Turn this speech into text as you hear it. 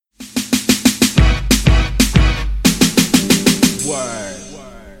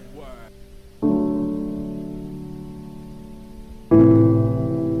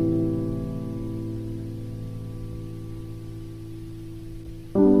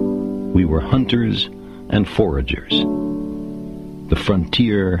We were hunters and foragers. The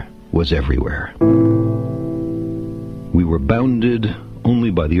frontier was everywhere. We were bounded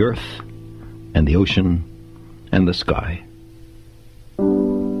only by the earth and the ocean and the sky.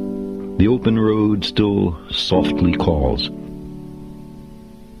 The open road still softly calls.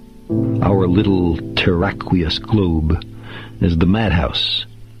 Our little terraqueous globe is the madhouse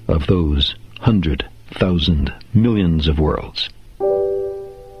of those 100,000 millions of worlds.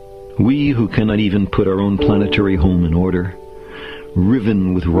 We who cannot even put our own planetary home in order,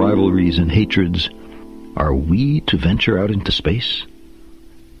 riven with rivalries and hatreds, are we to venture out into space?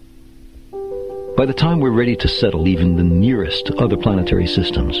 By the time we're ready to settle even the nearest other planetary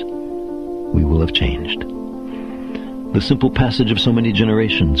systems, we will have changed. The simple passage of so many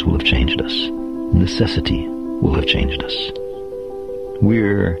generations will have changed us. Necessity will have changed us.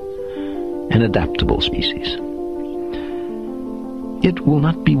 We're an adaptable species. It will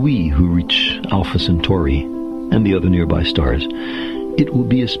not be we who reach Alpha Centauri and the other nearby stars. It will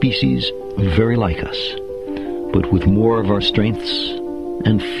be a species very like us, but with more of our strengths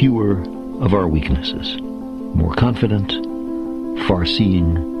and fewer of our weaknesses. More confident,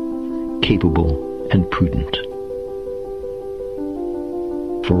 far-seeing, capable, and prudent.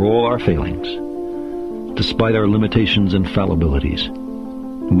 For all our failings, despite our limitations and fallibilities,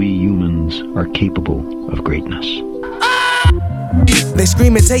 we humans are capable of greatness. They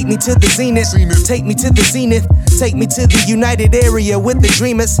screaming, take me to the zenith, take me to the zenith, take me to the United Area with the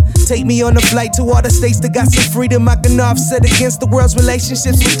dreamers. Take me on a flight to all the states that got some freedom I can offset against the world's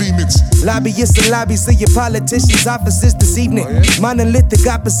relationships with demons. Lobbyists and lobbies of your politicians' offices this evening. Monolithic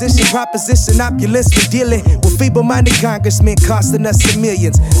opposition, proposition, opulence for dealing with feeble-minded congressmen costing us the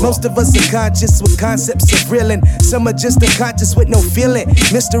millions. Most of us are conscious with concepts of reeling. Some are just unconscious with no feeling.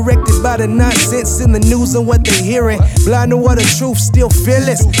 Misdirected by the nonsense in the news and what they're hearing. Blind to what the truth, still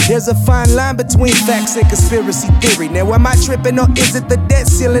fearless. There's a fine line between facts and conspiracy theory. Now am I tripping or is it the debt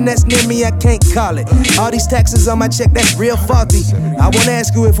ceiling that's near me? I can't call it. All these taxes on my check, that's real faulty. I wanna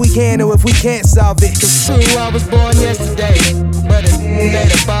ask you if we can or if we can't solve it. It's true, I was born yesterday, but it's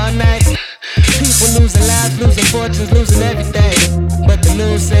late up all night. People losing lives, losing fortunes, losing everything. But the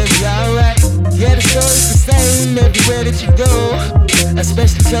news say we alright. Yeah, the story's the same everywhere that you go,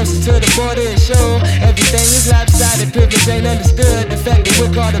 especially closer to the border and show everything is lopsided, privilege ain't understood. The fact that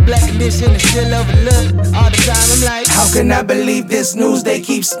we're called a black condition is still overlooked. All the time I'm like, how can I believe this news they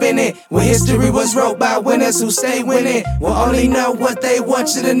keep spinning, when history was wrote by winners who stay winning? Will only know what they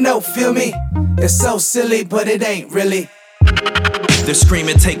want you to know, feel me? It's so silly, but it ain't really. They're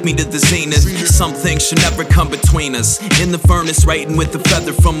screaming, take me to the zenith. Some things should never come between us. In the furnace, writing with a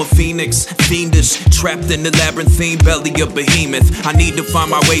feather from a phoenix. Fiendish, trapped in the labyrinthine belly of behemoth. I need to find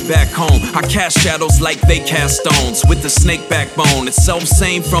my way back home. I cast shadows like they cast stones, with a snake backbone. It's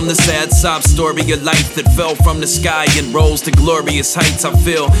self-same from the sad sob story of life that fell from the sky and rose to glorious heights. I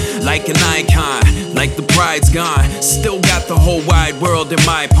feel like an icon, like the pride's gone. Still got the whole wide world in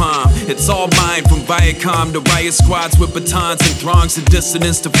my palm. It's all mine, from Viacom to riot squads with batons and throngs of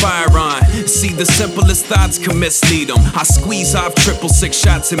dissonance to fire on. See, the simplest thoughts can mislead them. I squeeze off 666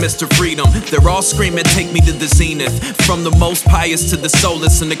 shots at Mr. Freedom. They're all screaming, take me to the zenith. From the most pious to the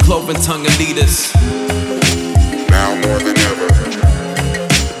soulless and the cloven tongue elitists. Now more than ever,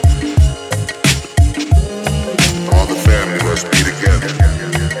 all the family must be together.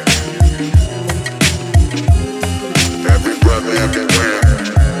 Every brother, every grandma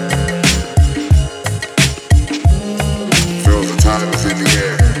feels the time is in the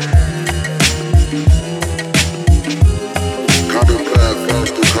air. Coming platforms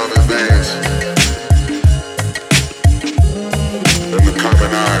through common veins, and the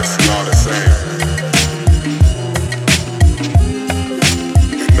common eyes see all the same.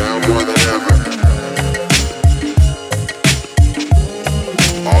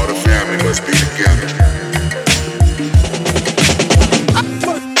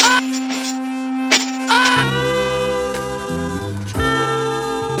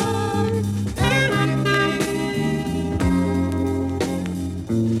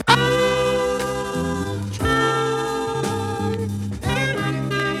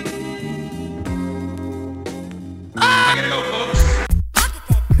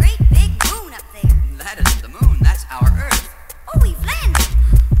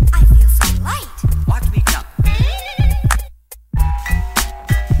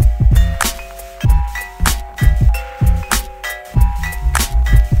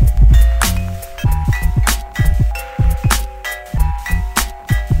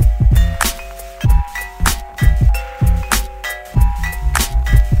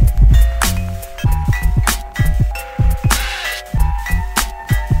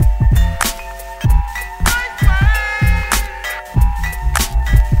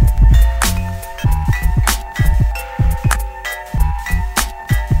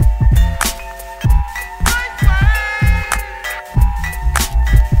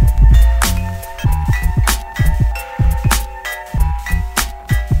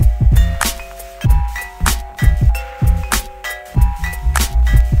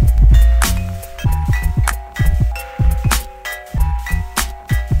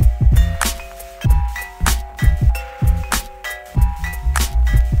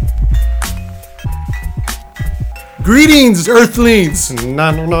 Greetings, Earthlings.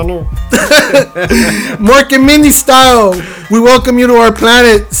 No. Mark and Mindy style. We welcome you to our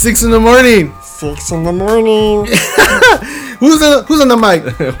planet. 6 in the morning. 6 in the morning. Who's on the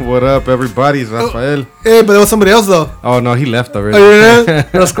mic? What up, everybody? It's Rafael. Hey, but there was somebody else though. Oh, no, he left already. Oh, you know?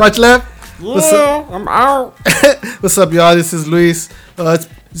 Little Squatch left. Yeah, I'm out. What's up, y'all? This is Luis.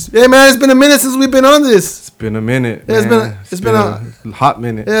 Hey, man, it's been a minute since we've been on this. It's been a minute. Yeah, man. it's been a hot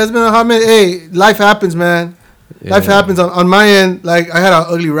minute. Yeah, it's been a hot minute. Hey, life happens, man. Yeah. Life happens on my end. Like, I had an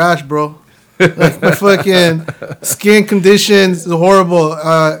ugly rash, bro. Like, my fucking skin conditions is horrible.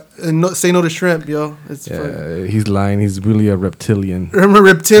 Say no to shrimp, yo. It's He's lying. He's really a reptilian. remember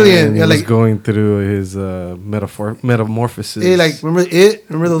reptilian? And Yeah, he was like going through his metamorphosis. hey, like remember it?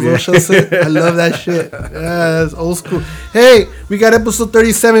 Remember those little shows? I love that shit. Yeah, that's old school. Hey, we got episode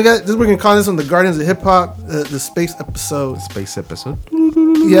 37. We're gonna call this one the Guardians of Hip Hop, the space episode. Space episode.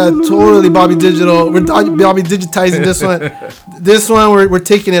 Yeah, totally, Bobby Digital. We're Bobby digitizing this one. This one, we're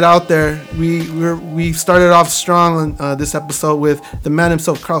taking it out there. We started off strong on this episode with the man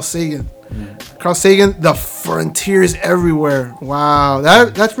himself, Carl Sagan. Carl Sagan, the frontier is everywhere. Wow,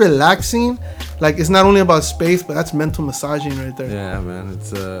 that's relaxing. Like, it's not only about space, but that's mental massaging right there. Yeah, man.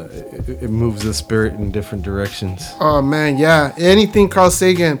 It's it moves the spirit in different directions. Oh man, yeah. Anything Carl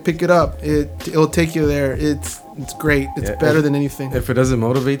Sagan, pick it up. It'll take you there. It's great. It's better than anything. If it doesn't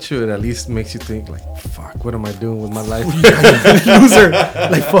motivate you, it at least makes you think like, fuck, what am I doing with my life? Loser.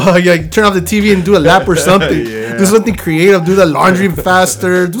 Like, fuck, yeah, turn off the TV and do a lap or something. Yeah. Do something creative. Do the laundry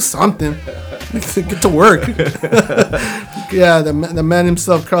faster. Do something. Get to work. Yeah, the man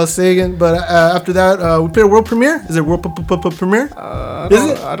himself, Carl Sagan. But after that, we played a world premiere. Is it world premiere?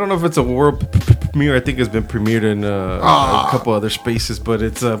 I don't know if it's a world premiere. I think it's been premiered in a couple other spaces, but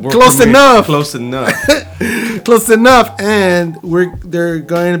it's a world Close premiere. enough. Close enough. Close enough. And they're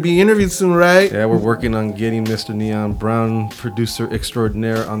going to be interviewed soon, right? Yeah, we're working on getting Mr. Neon Brown, producer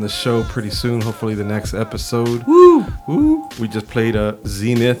extraordinaire, on the show pretty soon. Hopefully the next episode. Woo! Woo! We just played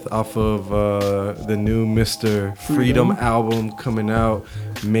Zenith off of the new Mr. Freedom album coming out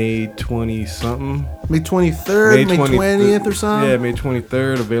May 20-something. May 23rd, May 20th or something. Yeah, May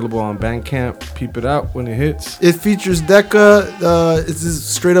 23rd. Available on Bandcamp. Peep it out when it hits. It features Decca. It's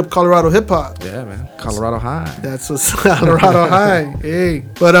just straight up Colorado hip hop. Yeah, man. Colorado High. That's what's Colorado High. Hey,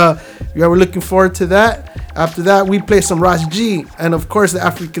 but yeah, we're looking forward to that. After that, we play some Ross G, and of course the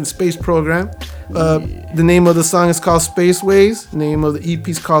African Space Program. The name of the song is called Spaceways. The name of the EP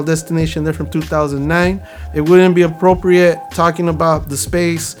is called Destination. They're from 2009. It wouldn't be appropriate talking about the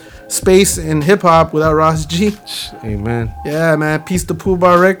space and hip hop without Ross G. Amen. Yeah, man. Peace to Pooh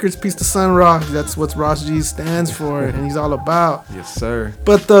Bar Records. Peace to Sun Rock. That's what Ross G stands for, and he's all about. Yes, sir.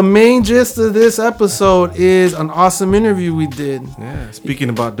 But the main gist of this episode is an awesome interview we did. Yeah. Speaking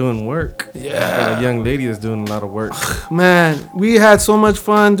about doing work. Yeah. Got a young lady that's doing a lot of work. Man, we had so much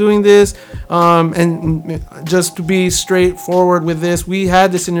fun doing this. And just to be straightforward with this, we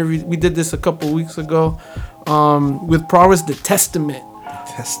had this interview. We did this a couple weeks ago with Prowess the Testament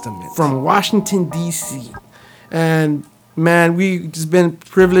from Washington, D.C. And man, we just been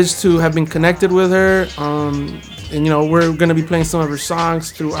privileged to have been connected with her. And you know, we're gonna be playing some of her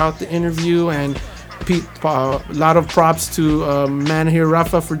songs throughout the interview. And a lot of props to man here,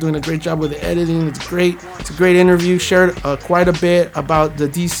 Rafa, for doing a great job with the editing. It's great. It's a great interview. Shared quite a bit about the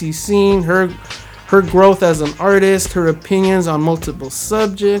DC scene, her growth as an artist, her opinions on multiple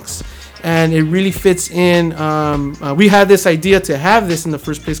subjects. And it really fits in. We had this idea to have this in the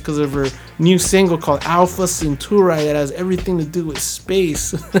first place because of her new single called Alpha Centauri that has everything to do with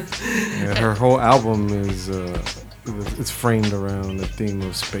space. Yeah, her whole album is it's framed around the theme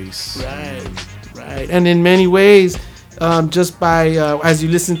of space. Right. And in many ways, just by as you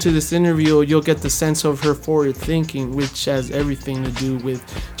listen to this interview, you'll get the sense of her forward thinking, which has everything to do with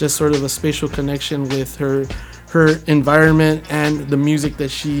just sort of a spatial connection with her environment and the music that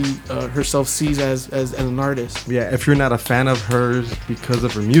she herself sees as an artist. Yeah, if you're not a fan of hers because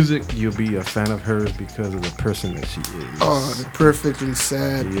of her music, you'll be a fan of hers because of the person that she is. Oh, perfectly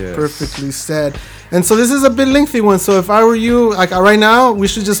said. Yes. Perfectly said. And so this is a bit lengthy one. So if I were you, like right now, we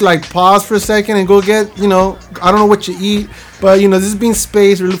should just like pause for a second and go get, I don't know what you eat, but this is being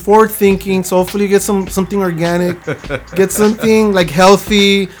space, really forward thinking. So hopefully you get something organic, get something like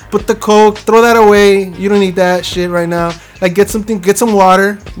healthy, put the Coke, throw that away. You don't need that shit right now. Like get some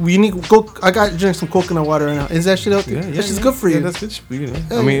water. I got to drink some coconut water right now. Is that shit healthy? Yeah, that shit's good for you. Yeah, that's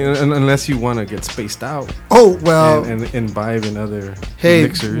good. I mean, unless you want to get spaced out. Oh, well. And imbibe in other Hey,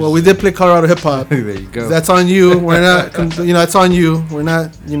 mixers. well, we did play Colorado hip hop. There you go. That's on you. We're not, it's on you. We're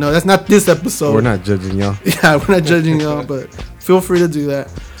not, that's not this episode. We're not judging y'all. Yeah, we're not judging y'all, but feel free to do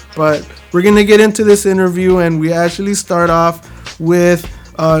that. But we're going to get into this interview, and we actually start off with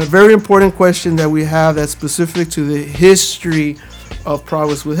a very important question that we have that's specific to the history of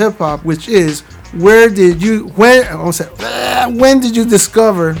Progress with Hip Hop, which is, when did you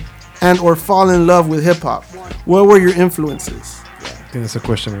discover and or fall in love with hip hop? What were your influences? I think that's a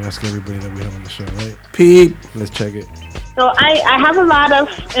question we ask everybody that we have on the show, right? Pete. Let's check it. So I have a lot of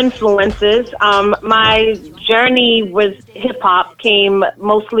influences. My journey with hip hop came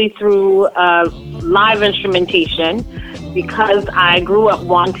mostly through live instrumentation, because I grew up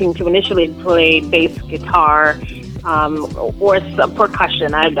wanting to initially play bass guitar or some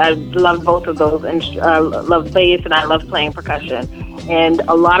percussion. I love both of those. Love bass and I love playing percussion. And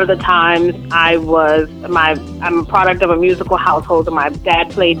a lot of the times I'm a product of a musical household. And my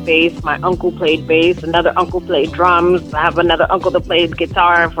dad played bass, my uncle played bass, another uncle played drums. I have another uncle that played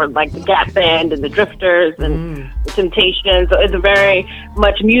guitar for like the Gap Band and the Drifters and the Temptations. So it's very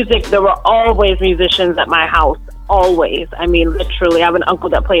much music. There were always musicians at my house. Always. I mean, literally, I have an uncle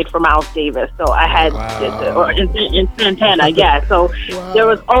that played for Miles Davis. So I had, or in Santana, yeah. So there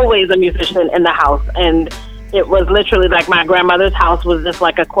was always a musician in the house. And it was literally like my grandmother's house was just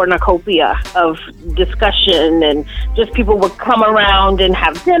like a cornucopia of discussion, and just people would come around and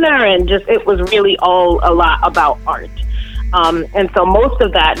have dinner, and just, it was really all a lot about art. And so most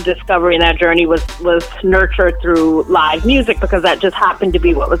of that discovery and that journey was nurtured through live music, because that just happened to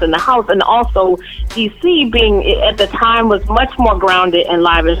be what was in the house. And also DC being at the time was much more grounded in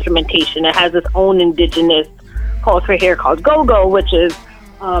live instrumentation. It has its own indigenous culture here called go-go, which is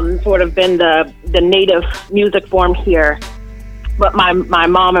sort of been the native music form here. But my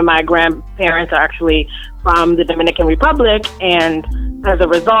mom and my grandparents are actually from the Dominican Republic, and as a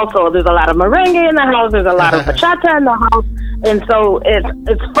result, so there's a lot of merengue in the house, there's a lot of bachata in the house, and so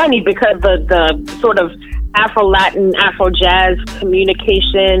it's funny because the sort of Afro-Latin, Afro-Jazz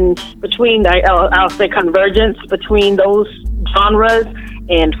communication between, I'll say convergence between those genres,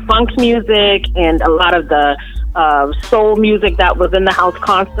 and funk music and a lot of the soul music that was in the house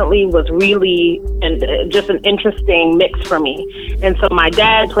constantly was really just an interesting mix for me. And so my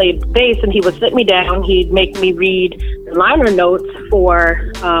dad played bass, and he would sit me down, he'd make me read the liner notes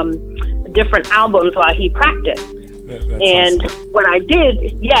for different albums while he practiced. And awesome. What I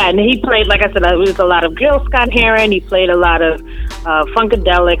did, and he played, like I said, it was a lot of Gil Scott-Heron. He played a lot of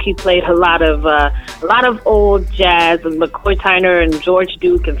Funkadelic. He played a lot of old jazz, and McCoy Tyner and George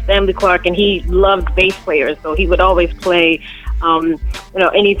Duke and Stanley Clarke. And he loved bass players, so he would always play,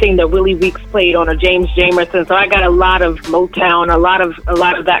 anything that Willie Weeks played on, a James Jamerson. So I got a lot of Motown, a lot of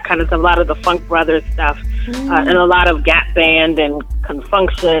that kind of stuff, a lot of the Funk Brothers stuff, and a lot of Gap Band and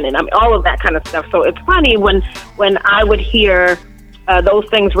Confunction, and I mean all of that kind of stuff. So it's funny when I would hear those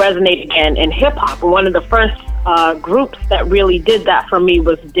things resonate again in hip hop. One of the first groups that really did that for me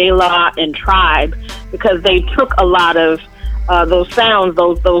was De La and Tribe, because they took a lot of those sounds,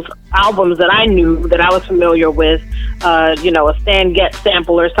 those albums that I knew, that I was familiar with, a Stan Getz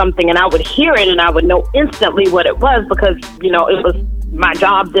sample or something, and I would hear it and I would know instantly what it was, because it was my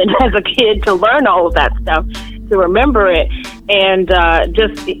job then as a kid to learn all of that stuff, to remember it. And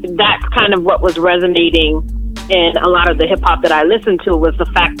just that's kind of what was resonating in a lot of the hip hop that I listened to, was the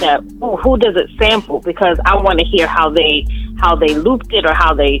fact that, who does it sample? Because I want to hear how they looped it, or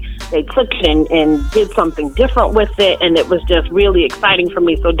how they took it and did something different with it. And it was just really exciting for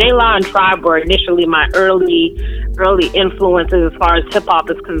me. So De La and Tribe were initially my early influences as far as hip hop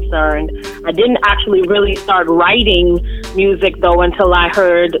is concerned. I didn't actually really start writing music though until I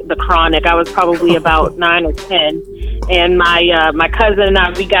heard The Chronic. I was probably about 9 or 10. And my cousin and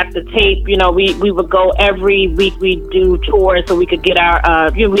I, we got the tape. We would go every week. We'd do tours so we could get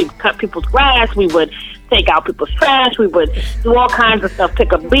our, we'd cut people's grass. We would take out people's trash. We would do all kinds of stuff,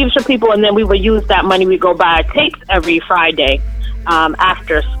 pick up leaves for people, and then we would use that money. We'd go buy tapes every Friday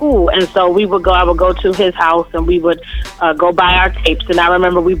after school. And so I would go to his house, and we would go buy our tapes. And I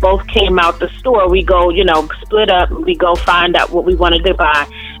remember we both came out the store. We go, split up. We go find out what we wanted to buy.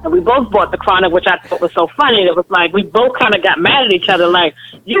 And we both bought The Chronic, which I thought was so funny. It was like we both kind of got mad at each other, like,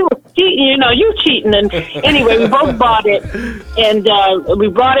 you cheating, you cheating. And anyway, we both bought it, and we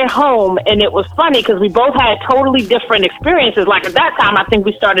brought it home. And it was funny because we both had totally different experiences. Like at that time, I think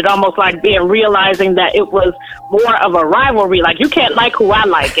we started almost like realizing that it was more of a rivalry. Like, you can't like who I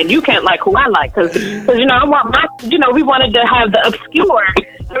like, and you can't like who I like. Because I want we wanted to have the obscure.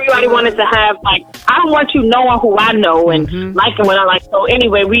 Everybody wanted to have, like, I don't want you knowing who I know and liking what I like. So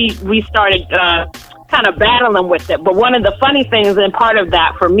anyway, we started kind of battling with it. But one of the funny things, and part of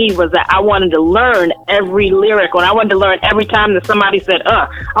that for me, was that I wanted to learn every lyric, and I wanted to learn every time that somebody said, I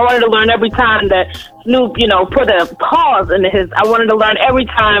wanted to learn every time that Snoop, put a pause in his, I wanted to learn every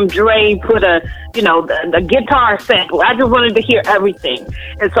time Dre put a, the guitar sample. I just wanted to hear everything.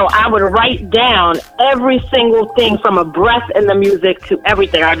 And so I would write down every single thing from a breath in the music to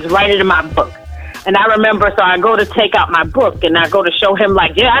everything. I just write it in my book. And I remember, so I go to take out my book and I go to show him,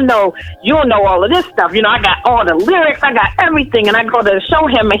 like, I know you'll know all of this stuff. I got all the lyrics, I got everything. And I go to show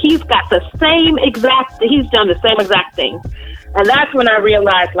him, and he's got he's done the same exact thing. And that's when I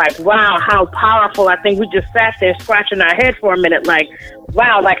realized, like, wow, how powerful. I think we just sat there scratching our head for a minute, like,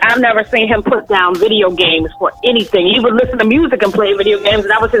 wow, like, I've never seen him put down video games for anything. He would listen to music and play video games, and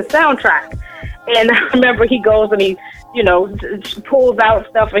that was his soundtrack. And I remember he goes and he, pulls out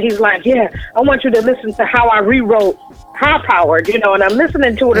stuff, and he's like, I want you to listen to how I rewrote High Powered, and I'm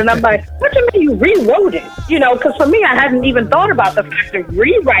listening to it, and I'm like, what do you mean you rewrote it? Because for me, I hadn't even thought about the fact of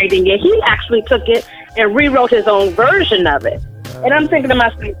rewriting it. He actually took it and rewrote his own version of it. And I'm thinking to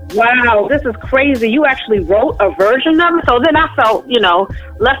myself, wow, this is crazy. You actually wrote a version of it? So then I felt,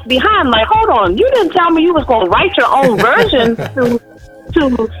 left behind. Like, hold on, you didn't tell me you was going to write your own version to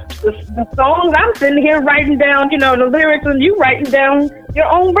the songs. I'm sitting here writing down, the lyrics, and you writing down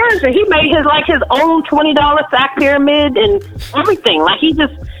your own version. He made his own $20 sack pyramid and everything. Like, he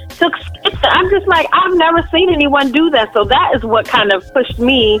just took skits. I'm just like, I've never seen anyone do that. So that is what kind of pushed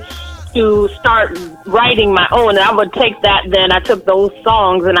me to start writing my own. And I would take that, then I took those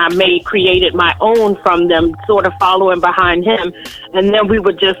songs and I created my own from them, sort of following behind him. And then we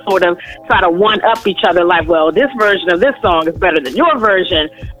would just sort of try to one up each other, like, well, this version of this song is better than your version.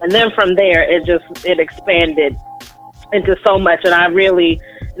 And then from there, it expanded into so much. And I really,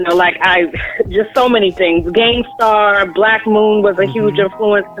 just so many things. Gangstar, Black Moon was a huge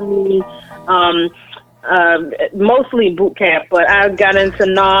influence to me. Mostly boot camp, but I got into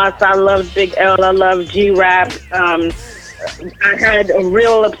Nas. I loved Big L. I loved G-Rap. I had a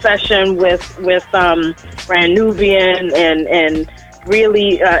real obsession with Brand Nubian and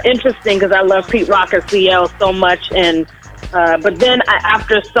really interesting because I love Pete Rock and CL so much. And but then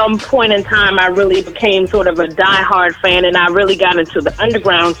after some point in time, I really became sort of a diehard fan, and I really got into the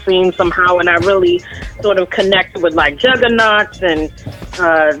underground scene somehow, and I really sort of connected with like Juggernauts and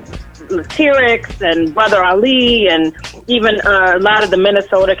Lyrics and Brother Ali, and even a lot of the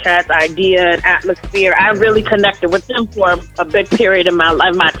Minnesota cats, Idea and Atmosphere. I really connected with them for a big period of my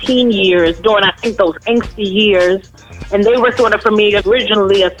life, my teen years, during I think those angsty years, and they were sort of for me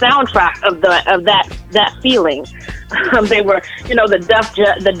originally a soundtrack of that feeling. They were,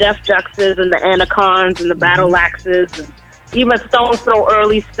 the Def Juxes and the Anacons and the Battle Axes, and even Stone's Throw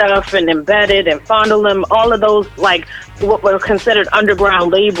early stuff, and Embedded and Fondle 'Em, all of those, like, what were considered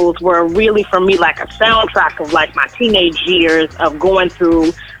underground labels were really, for me, like a soundtrack of, like, my teenage years of going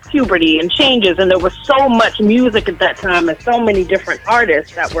through puberty and changes. And there was so much music at that time and so many different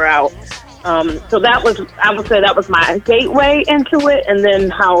artists that were out. So that was, I would say that was my gateway into it, and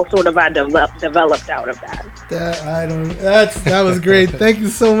then how sort of I developed out of that. That was great. Thank you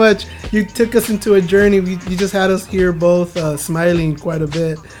so much. You took us into a journey. You just had us here both smiling quite a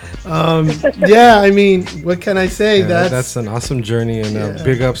bit. I mean, what can I say? Yeah, that's an awesome journey, and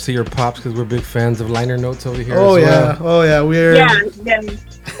big ups to your pops, because we're big fans of liner notes over here. Oh, as yeah. well. Oh yeah,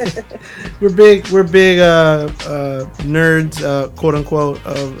 we're big nerds, quote unquote,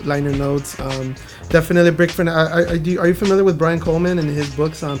 of liner notes. Definitely a big fan. Are you familiar with Brian Coleman and his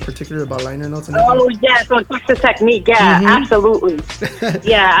books on particular about liner notes? And yes, on Texas Technique. Yeah, absolutely.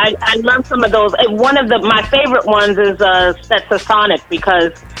 Yeah, I love some of those. One of my favorite ones is Stetsasonic,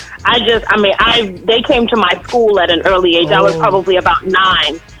 because they came to my school at an early age. I was probably about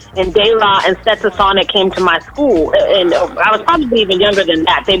 9. And De La and Stetsasonic came to my school, and I was probably even younger than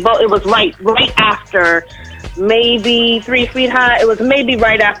that. It was right after, maybe 3 Feet High. It was maybe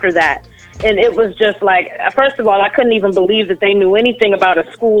right after that. And it was just like, first of all, I couldn't even believe that they knew anything about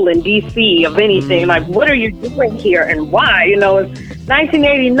a school in D.C. of anything. Like, what are you doing here and why? It's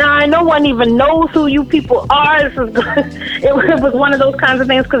 1989. No one even knows who you people are. It was one of those kinds of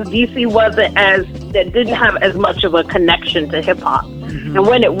things, because D.C. didn't have as much of a connection to hip hop. And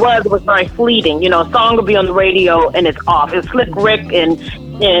when it was very fleeting. A song would be on the radio and it's off. It's Slick Rick, and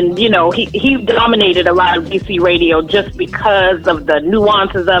he dominated a lot of DC radio just because of the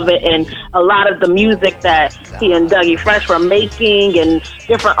nuances of it and a lot of the music that he and Dougie Fresh were making, and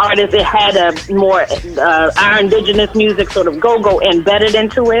different artists. It had a more our indigenous music sort of go-go embedded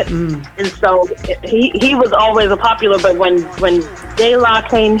into it. And so he was always a popular, but when De La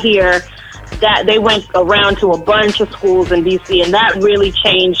came here, that they went around to a bunch of schools in DC, and that really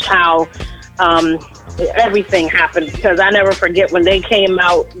changed how everything happened, because I never forget when they came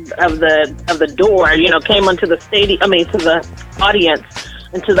out of the door, you know, came onto the stadium, to the audience,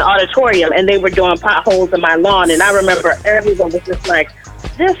 into the auditorium, and they were doing potholes in my lawn, and I remember everyone was just like,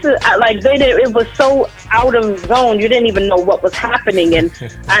 this is like, it was so out of zone, you didn't even know what was happening. And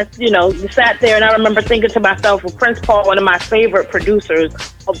I, sat there, and I remember thinking to myself, well, Prince Paul, one of my favorite producers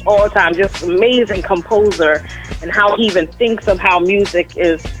of all time, just amazing composer, and how he even thinks of how music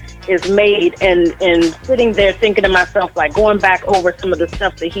is made, and sitting there thinking to myself, like, going back over some of the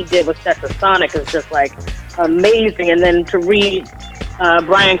stuff that he did with Stetsasonic is just like amazing. And then to read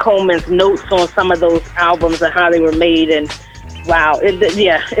Brian Coleman's notes on some of those albums and how they were made, and wow, it's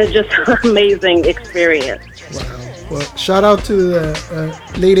just an amazing experience. Wow. Well, shout out to the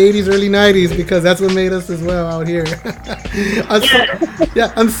late 80s, early 90s, because that's what made us as well out here.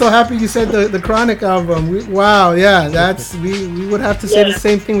 I'm so happy you said the Chronic album. We would have to say the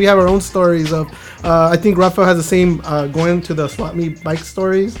same thing. We have our own stories of, I think Rafael has the same going to the Swap Meet bike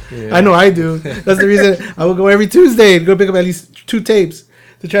stories. Yeah. I know I do. That's the reason I will go every Tuesday to go pick up at least 2 tapes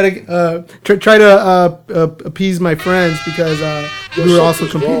to try to appease my friends, because we were also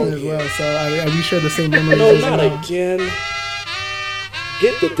competing as well. So we share the same memories. No, not again.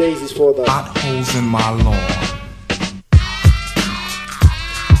 Get the daisies for the potholes in my lawn.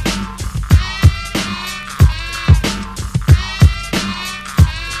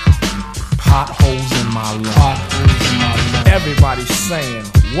 Potholes in my lawn. Everybody's saying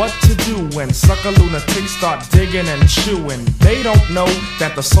what to do when sucker lunatics start digging and chewing. They don't know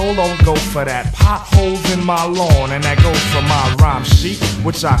that the soul don't go for that. Potholes in my lawn, and that goes for my rhyme sheet,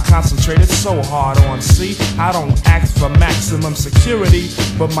 which I concentrated so hard on. See, I don't ask for maximum security,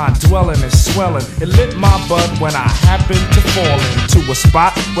 but my dwelling is swelling. It lit my bud when I happened to fall into a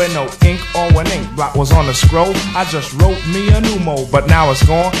spot where no ink or an ink blot was on the scroll. I just wrote me a new mode, but now it's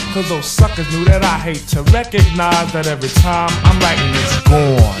gone, cause those suckers knew that I hate to recognize that every time I'm writing it's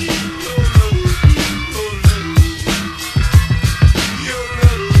gone.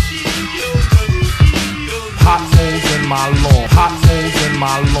 Potholes in my lawn. Potholes in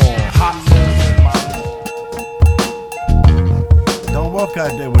my lawn. Potholes in my lawn. Don't walk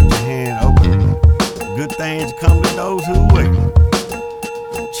out there with your hand open. Good things come to those who wait.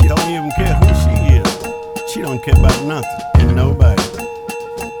 She don't even care who she is. She don't care about nothing and nobody.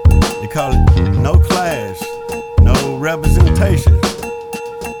 They call it no class, no representation.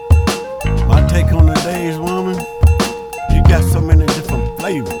 My take on the days, woman, you got so many different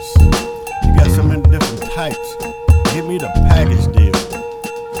flavors. You got so many different types. Give me the package deal.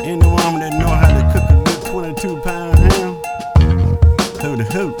 Any woman that know how to cook a good 22-pound ham through the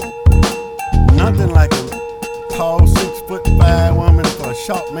hoop. Nothing like a tall 6'5" woman for a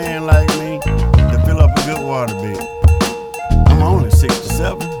short man like me to fill up a good water bed. I'm only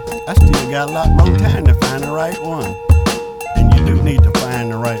 67. I still got a lot more time to find the right one. And you do need to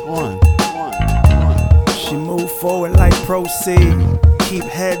find the right one. She move forward like proceed, keep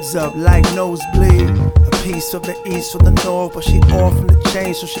heads up like nosebleed. A piece of the east from the north, but she off from the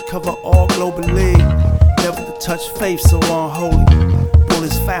chain, so she cover all globally. Never to touch faith so unholy.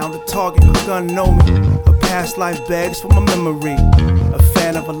 Bullets found a target, her gun know me. Her past life begs for my memory. A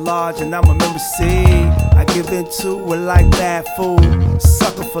fan of a lodge and I'm a member C. I give into it like bad food.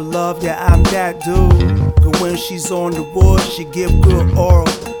 Sucker for love, yeah I'm that dude. But when she's on the wood, she give good oral.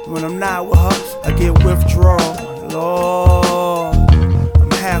 When I'm not with her, I get withdrawal. Lord,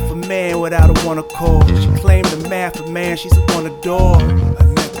 I'm half a man without a one accord. She claimed the math of man, she's the one adore. Her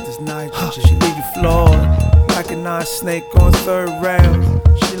neck is nice, she leave you floored. Like a non-snake on 3rd round.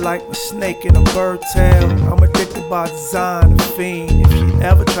 She like my snake in a bird tail. I'm addicted by design, a fiend. If she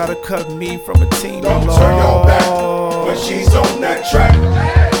ever try to cut me from a team, don't turn your back when she's on that track.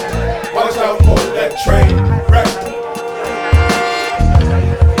 Watch out for that train wreck.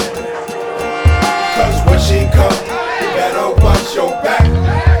 When she come, you better watch your back.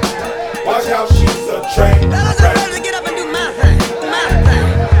 Watch how she's a train wreck. I'm ready to get up and do my thing,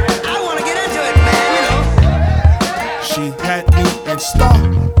 I wanna get into it, man, She had me in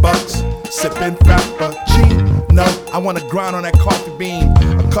Starbucks, sipping Frappuccino. I wanna grind on that coffee bean.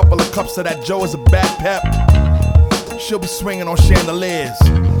 A couple of cups of that Joe is a bad pep. She'll be swinging on chandeliers.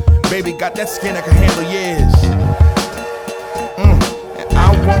 Baby got that skin that can handle years. And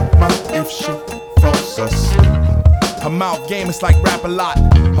I want my if she falls asleep. Her mouth game is like rap a lot.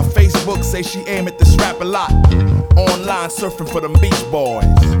 Her Facebook say she aim at this rap a lot. Online surfing for them beach boys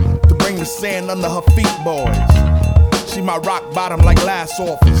to bring the sand under her feet, boys. She my rock bottom like last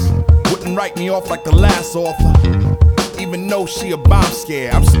office. Wouldn't write me off like the last author. Even though she a bomb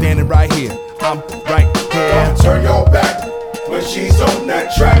scare, I'm standing right here. I'm right here. Don't turn your back when she's on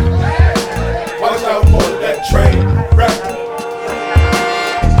that track. Watch out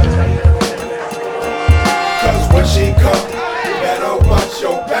come. You better watch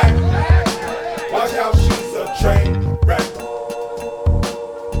your back. Watch how she's a train wreck.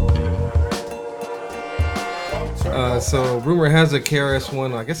 So rumor has it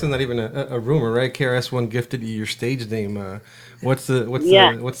KRS-One. I guess it's not even a rumor, right? KRS-One gifted you your stage name. What's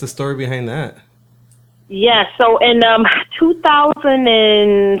the story behind that? Yeah, so in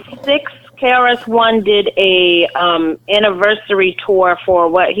 2006, KRS-One did a anniversary tour for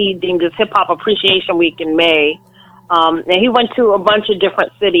what he deemed as Hip Hop Appreciation Week in May. And he went to a bunch of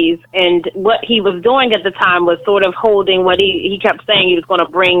different cities, and what he was doing at the time was sort of holding what he kept saying he was going to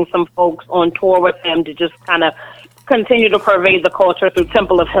bring some folks on tour with him to just kind of continue to pervade the culture through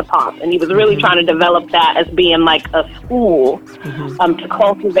Temple of Hip Hop. And he was really trying to develop that as being like a school to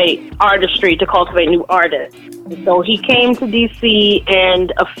cultivate artistry, to cultivate new artists. And so he came to DC,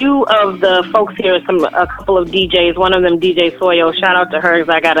 and a few of the folks here, a couple of DJs, one of them DJ Soyo, shout out to her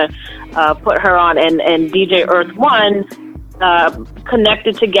because I got to put her on, and DJ Earth One,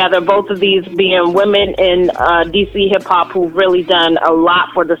 connected together, both of these being women in DC hip hop who've really done a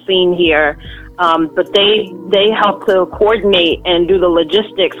lot for the scene here. But they helped to coordinate and do the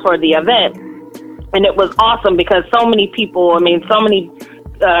logistics for the event. And it was awesome because so many people, so many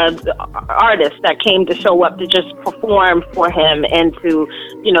artists that came to show up to just perform for him and to,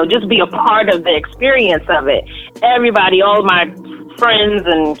 just be a part of the experience of it. Everybody, all my friends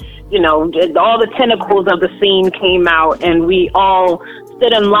and, all the tentacles of the scene came out, and we all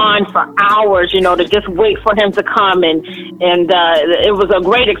stood in line for hours, to just wait for him to come. And it was a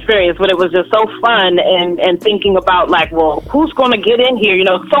great experience, but it was just so fun and thinking about like, well, who's going to get in here?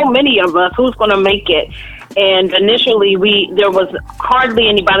 So many of us, who's going to make it? And initially there was hardly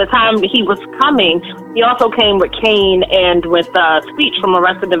any. By the time he was coming, he also came with Kane and with Speech from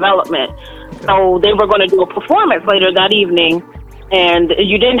Arrested Development. So they were going to do a performance later that evening. And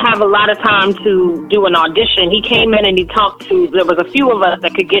you didn't have a lot of time to do an audition. He came in and he talked to, there was a few of us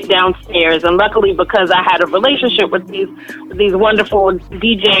that could get downstairs. And luckily, because I had a relationship with these wonderful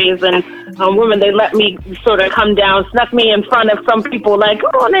DJs and women, they let me sort of come down, snuck me in front of some people like,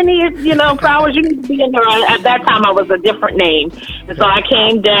 oh, Lenny, Flowers, you need to be in there. At that time, I was a different name. And so I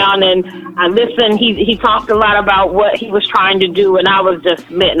came down and I listened. He talked a lot about what he was trying to do. And I was just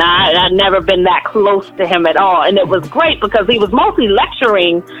smitten. I'd never been that close to him at all. And it was great because he was mostly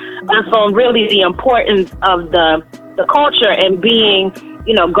lecturing us on really the importance of the culture and being,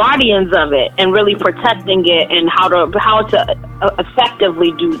 guardians of it and really protecting it and how to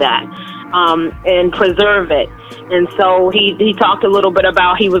effectively do that and preserve it. And so he talked a little bit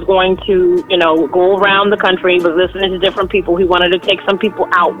about he was going to, go around the country. He was listening to different people. He wanted to take some people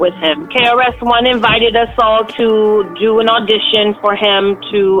out with him. KRS-One invited us all to do an audition for him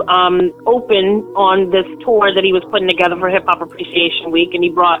to open on this tour that he was putting together for Hip Hop Appreciation Week. And he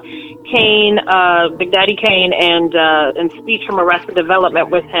brought Kane, Big Daddy Kane, and Speech from Arrested Development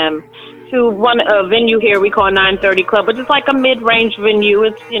with him to a venue here we call 930 Club, which is like a mid-range venue.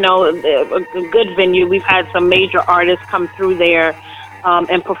 It's, a good venue. We've had some major artists come through there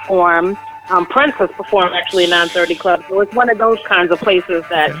and perform. Prince has performed actually in 930 Club. So it's one of those kinds of places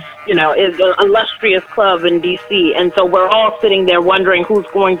that, is an illustrious club in D.C. And so we're all sitting there wondering who's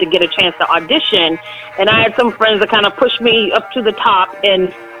going to get a chance to audition. And I had some friends that kind of pushed me up to the top,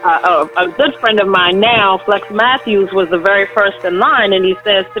 and a good friend of mine now, Flex Matthews, was the very first in line, and he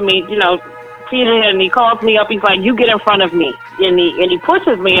says to me, Peter, and he calls me up, he's like, you get in front of me. And he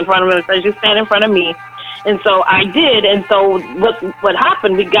pushes me in front of him and says, you stand in front of me. And so I did, and so what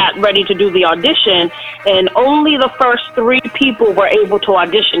happened, we got ready to do the audition, and only the first 3 people were able to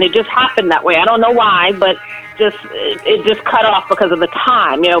audition. It just happened that way. I don't know why, but it just cut off because of the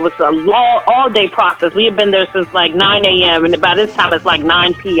time. It was a long, all-day process. We had been there since like 9 a.m., and by this time it's like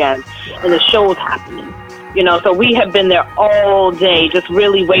 9 p.m., and the show's happening. So we have been there all day, just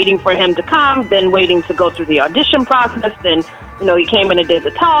really waiting for him to come, then waiting to go through the audition process. Then, he came in and did the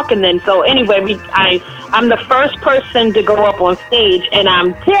talk. And then, so anyway, I'm the first person to go up on stage, and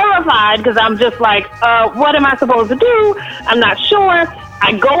I'm terrified because I'm just like, what am I supposed to do? I'm not sure.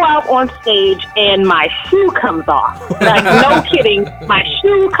 I go out on stage and my shoe comes off. Like, no kidding, my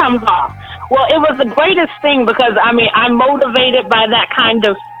shoe comes off. Well, it was the greatest thing because, I'm motivated by that kind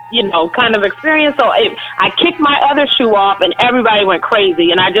of experience. So I kicked my other shoe off and everybody went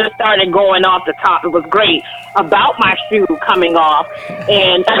crazy. And I just started going off the top. It was great about my shoe coming off.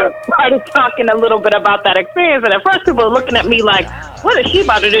 And I started talking a little bit about that experience. And at first people were looking at me like, what is she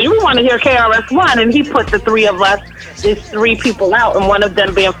about to do? We want to hear KRS-One. And he put the 3 of us, these 3 people out, and one of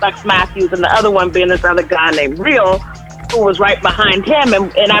them being Flex Matthews and the other one being this other guy named Real. school was right behind him,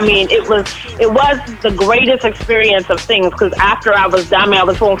 and I mean, it was the greatest experience of things, because after I was done, I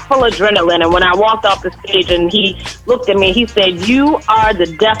was full adrenaline, and when I walked off the stage and he looked at me, he said, "You are the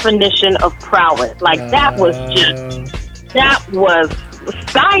definition of prowess." Like, that was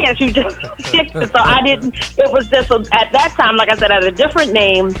science. You just kicked it. So it was just, at that time, like I said, I had a different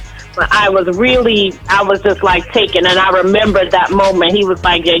name, but I was just like taken. And I remembered that moment. He was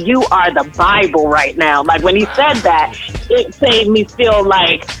like, "Yeah, you are the Bible right now." Like, when he said that, it made me feel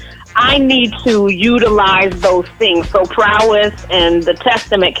like I need to utilize those things. So prowess and the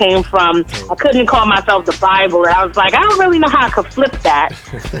Testament came from, I couldn't call myself the Bible. And I was like, I don't really know how I could flip that.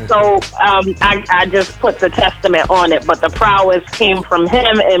 So I just put the Testament on it. But the prowess came from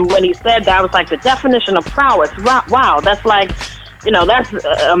him. And when he said that, I was like, the definition of prowess. Wow, that's like, that's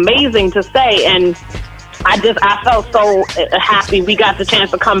amazing to say. And I felt so happy. We got the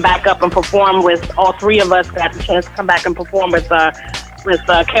chance to come back up and perform with, all three of us got the chance to come back and perform with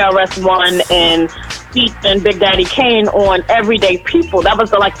KRS-One and Pete and Big Daddy Kane on Everyday People. That was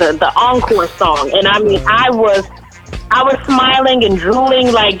the encore song. And I mean, I was smiling and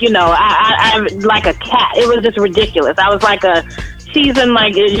drooling like, I like a cat. It was just ridiculous. I was like a season,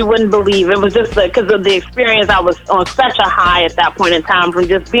 like you wouldn't believe. It was just because of the experience. I was on such a high at that point in time from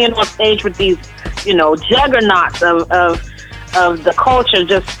just being on stage with these, juggernauts of the culture,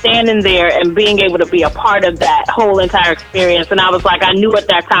 just standing there and being able to be a part of that whole entire experience. And I was like, I knew at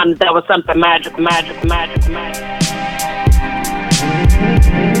that time that was something magic.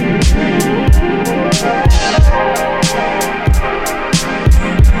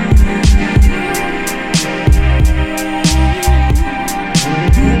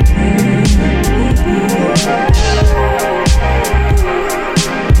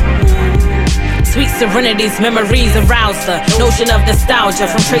 Sweet serenity's memories arouse the notion of nostalgia.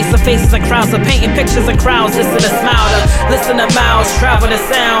 From tracing faces and crowds, of painting pictures and crowds. Listen to smile, to listen to mouths, travel to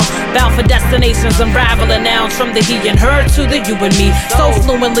sound. Bound for destinations, unraveling nouns. From the he and her to the you and me. So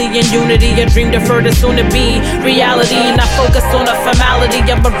fluently in unity, a dream deferred is soon to be reality. Not focused on the formality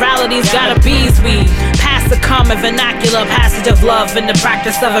of morality's gotta be sweet. Past the common vernacular, passage of love and the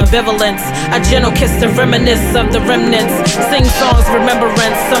practice of ambivalence. A gentle kiss to reminisce of the remnants. Sing songs,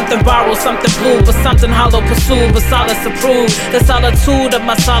 remembrance, something borrowed, something blue, but something hollow pursued, but solace approved. The solitude of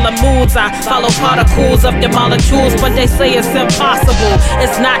my solemn moods, I follow particles of your molecules, but they say it's impossible.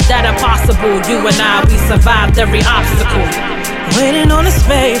 It's not that impossible. You and I, we survived every obstacle. Waiting on a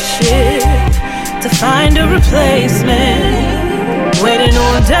spaceship to find a replacement. Waiting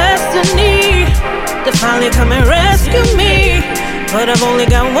on destiny to finally come and rescue me. But I've only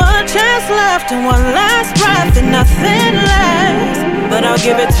got one chance left and one last breath and nothing less. But I'll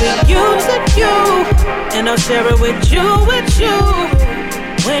give it to you, and I'll share it with you.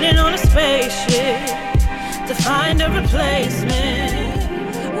 Waiting on a spaceship to find a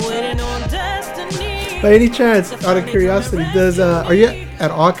replacement. Waiting on destiny. By any chance, out of curiosity, are you at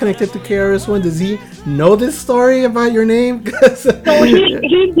all connected to KRS-One? Does he know this story about your name? So he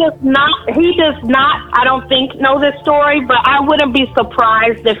does not. I don't think know this story, but I wouldn't be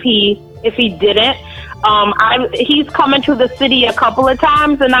surprised if he didn't. He's coming to the city a couple of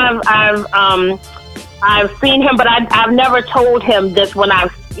times, and I've seen him, but I've never told him this when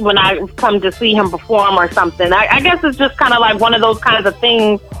I've come to see him perform or something. I guess it's just kind of like one of those kinds of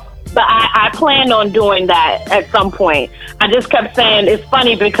things. But I plan on doing that at some point. I just kept saying it's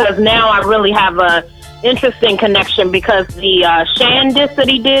funny because now I really have a interesting connection because the Shan disc that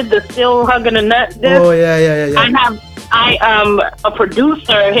he did, the Still Hugging a Nut disc. Oh yeah. A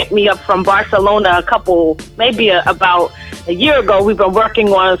producer hit me up from Barcelona about a year ago. We've been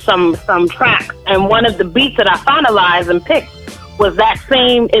working on some tracks, and one of the beats that I finalized and picked was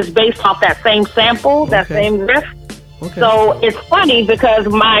is based off that same sample, that same riff. Okay. So it's funny because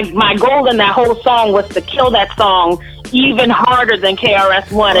my goal in that whole song was to kill that song even harder than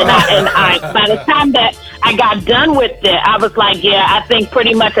KRS-One, and I by the time that I got done with it, I was like, yeah, I think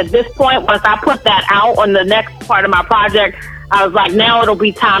pretty much at this point, once I put that out on the next part of my project, I was like, now it'll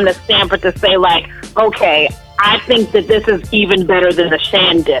be time to stamp it to say like, okay, I think that this is even better than the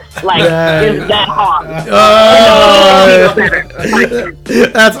Shan disc. Like, it's that hard.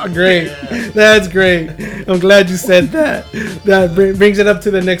 That's great. That's great. I'm glad you said that. That brings it up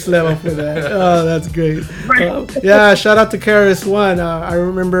to the next level for that. Oh, that's great. Yeah, shout out to KRS-One. I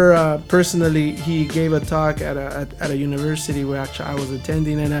remember personally, he gave a talk at a university where actually I was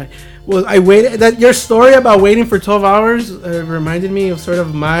attending, and I waited. That your story about waiting for 12 hours reminded me of sort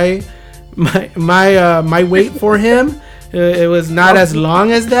of my wait for him. It was not as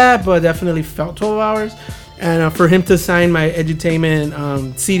long as that, but definitely felt 12 hours. and for him to sign my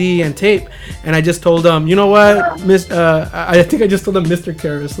edutainment CD and tape. And I just told him, you know what, I think I just told him Mr.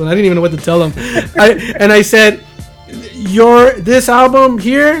 Karras, and I didn't even know what to tell him. I said, this album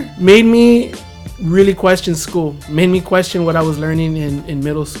here made me really question school, made me question what I was learning in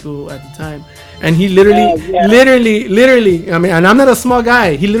middle school at the time. And he literally, I mean, and I'm not a small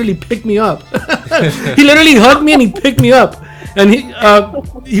guy, he literally picked me up. He literally hugged me and he picked me up. And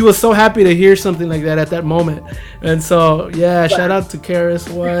he was so happy to hear something like that at that moment. And so, yeah, shout out to Karras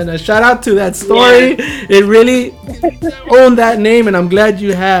One. A shout out to that story. Yeah. It really owned that name, and I'm glad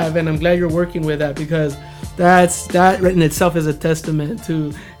you have, and I'm glad you're working with that, because that in itself is a testament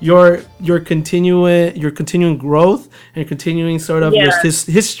to your continuing growth and continuing sort of your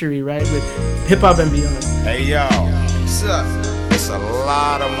history, right, with hip hop and beyond. Hey yo, what's up? There's a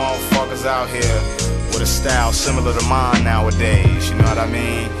lot of motherfuckers out here with a style similar to mine nowadays. You know what I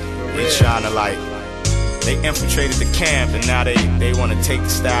mean? They trying to they infiltrated the camp, and now they want to take the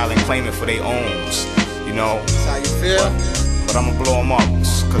style and claim it for their owns. You know? That's how you feel? But I'ma blow them up,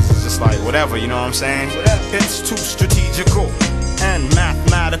 cause it's just like whatever, you know what I'm saying? It's too strategical and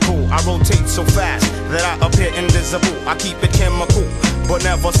mathematical. I rotate so fast that I appear invisible. I keep it chemical, but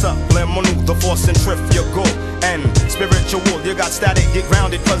never subliminal. The force centrifugal and spiritual. You got static, get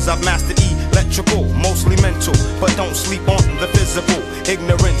grounded, cause I've mastered electrical. Mostly mental, but don't sleep on the physical.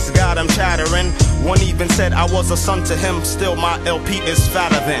 Ignorance got him chattering. One even said I was a son to him. Still my LP is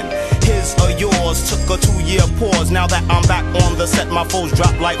fatter than his or yours. Took a 2-year pause. Now that I'm back on the set, my foes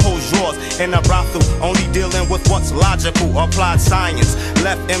drop like hose drawers in a brothel. Only dealing with what's logical. Applied science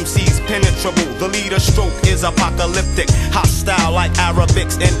left MCs penetrable. The leader stroke is apocalyptic. Hostile like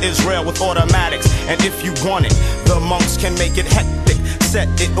Arabics in Israel with automatics. And if you want it, the monks can make it hectic. Set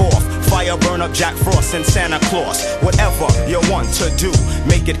it off. Fire burn up Jack Frost and Santa Claus. Whatever you want to do,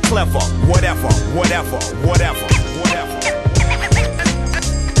 make it clever. Whatever.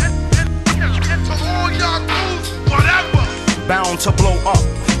 Bound to blow up,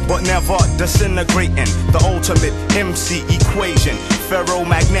 but never disintegrating. The ultimate MC equation.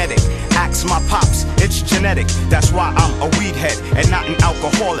 Ferromagnetic, ask my pops, it's genetic. That's why I'm a weed head and not an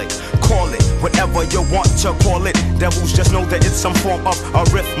alcoholic. Call it whatever you want to call it. Devils just know that it's some form of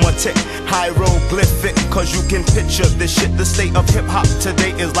arithmetic. Hieroglyphic, cause you can picture this shit. The state of hip hop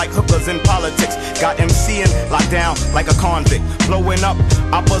today is like hookers in politics. Got MCing locked down like a convict. Blowing up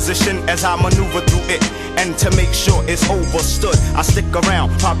opposition as I maneuver through it. And to make sure it's overstood, I stick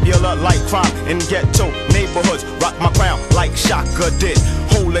around, popular like crime in ghetto neighborhoods. Rock my crown like Shaka did.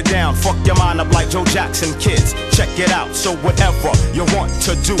 Hold it down, fuck your mind up like Joe Jackson kids. Check it out, so whatever you want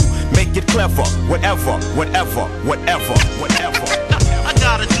to do, make it clever. Whatever. I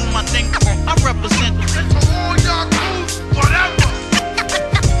gotta do my thing, I represent all y'all crews, whatever.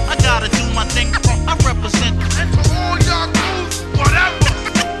 I gotta do my thing, I represent all y'all crews, whatever.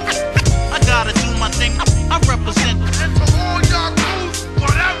 I gotta do my thing, I represent all y'all crews,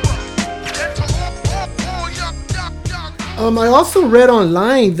 whatever. I also read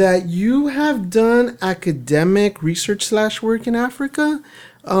online that you have done academic research / work in Africa.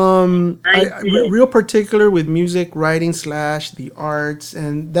 Real particular with music writing / the arts,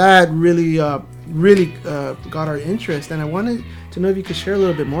 and that really got our interest. And I wanted to know if you could share a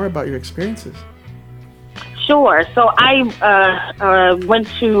little bit more about your experiences. Sure. So I went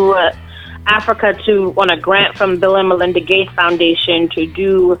to Africa on a grant from Bill and Melinda Gates Foundation to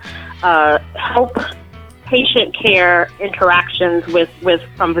do help patient care interactions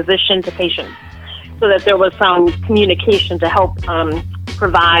from physician to patient, so that there was some communication to help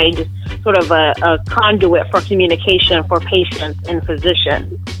provide sort of a conduit for communication for patients and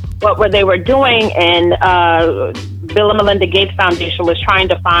physicians. What they were doing, and Bill and Melinda Gates Foundation was trying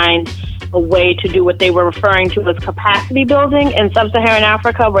to find a way to do what they were referring to as capacity building in sub-Saharan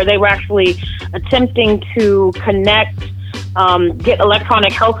Africa, where they were actually attempting to connect, get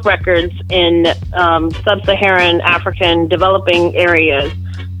electronic health records in sub-Saharan African developing areas,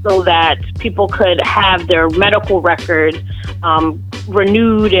 so that people could have their medical records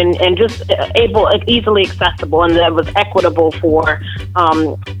renewed and just easily accessible, and that was equitable for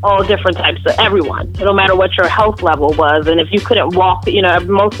all different types of everyone, no matter what your health level was. And if you couldn't walk,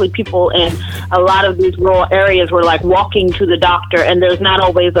 mostly people in a lot of these rural areas were like walking to the doctor, and there's not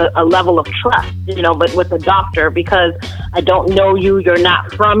always a level of trust, but with the doctor, because I don't know you, you're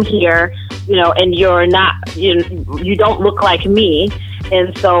not from here, and you're not, you don't look like me.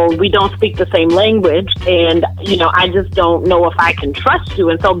 And so we don't speak the same language, and, I just don't know if I can trust you.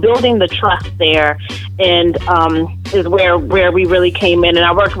 And so building the trust there and is where we really came in. And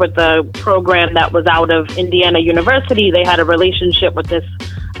I worked with a program that was out of Indiana University. They had a relationship with this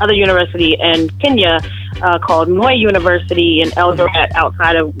other university in Kenya called Moi University in Eldoret,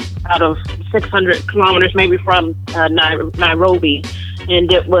 out of 600 kilometers maybe from Nairobi.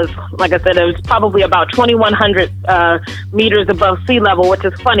 And it was, like I said, it was probably about 2,100 meters above sea level, which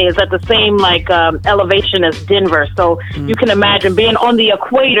is funny. It's at the same elevation as Denver. So you can imagine being on the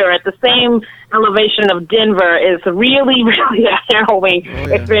equator at the same elevation of Denver is really, really a harrowing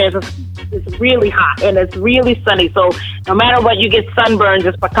experience. It's really hot and it's really sunny. So no matter what, you get sunburn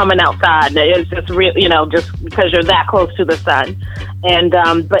just by coming outside. It's just real, just because you're that close to the sun. And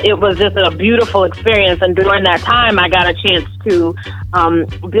but it was just a beautiful experience. And during that time, I got a chance to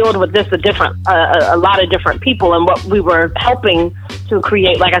build with this a lot of different people. And what we were helping to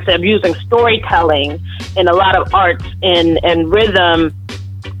create, like I said, using storytelling and a lot of art and rhythm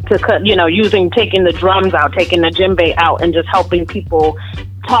to taking the drums out, taking the djembe out, and just helping people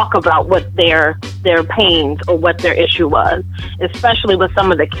talk about what their pains or what their issue was, especially with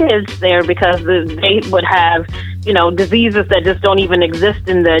some of the kids there, because they would have, diseases that just don't even exist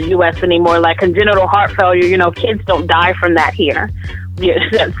in the U.S. anymore, like congenital heart failure. Kids don't die from that here.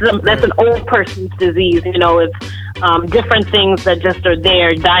 That's an old person's disease. It's different things that just are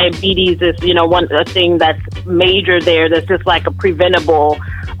there. Diabetes is, a thing that's major there. That's just like a preventable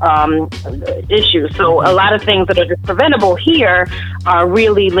issue. So a lot of things that are just preventable here are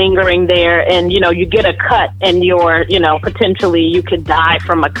really lingering there. And, you get a cut and you're, potentially you could die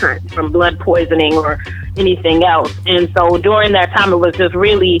from a cut, from blood poisoning or anything else. And so during that time, it was just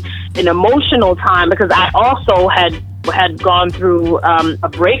really an emotional time, because I also had gone through a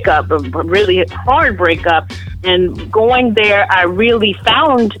breakup, a really hard breakup. And going there, I really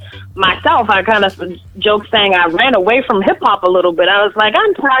found myself. I kind of joke saying I ran away from hip hop a little bit. I was like,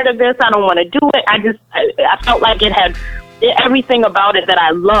 I'm tired of this. I don't want to do it. I felt like it had everything about it that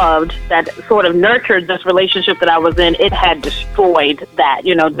I loved, that sort of nurtured this relationship that I was in. It had destroyed that,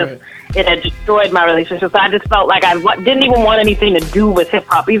 It had destroyed my relationship. So I just felt like I didn't even want anything to do with hip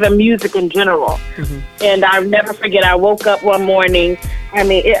hop, even music in general. And I'll never forget, I woke up one morning.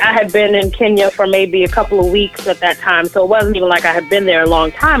 I had been in Kenya for maybe a couple of weeks at that time, so it wasn't even like I had been there a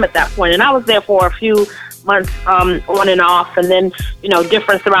long time at that point. And I was there for a few months on and off, and then,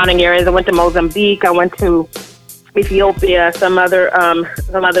 different surrounding areas. I went to Mozambique. I went to Ethiopia, some other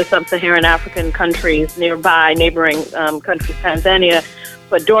sub-Saharan African countries nearby, neighboring countries, Tanzania.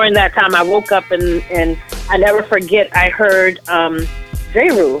 But during that time, I woke up and I never forget, I heard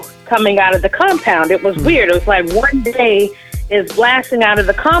Jeru coming out of the compound. It was weird. It was like one day is blasting out of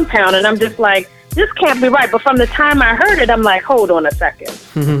the compound, and I'm just like, this can't be right. But from the time I heard it, I'm like, hold on a second.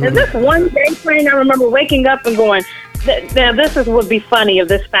 Is this one day playing? I remember waking up and going, now this would be funny if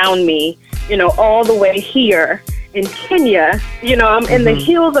this found me, all the way here in Kenya. I'm in the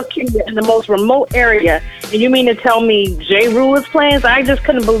hills of Kenya, in the most remote area, and you mean to tell me Jeru is playing? So I just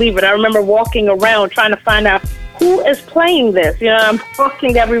couldn't believe it. I remember walking around trying to find out who is playing this. I'm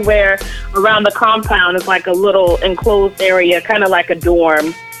walking everywhere around the compound. It's like a little enclosed area, kind of like a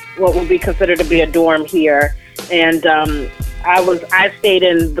dorm, what would be considered to be a dorm here. And I stayed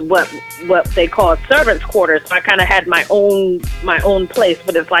in what they call servants' quarters. So I kind of had my own place,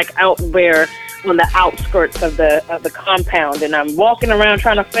 but it's like out where on the outskirts of the compound. And I'm walking around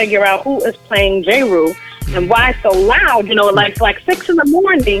trying to figure out who is playing Jeru and why so loud. Like 6 in the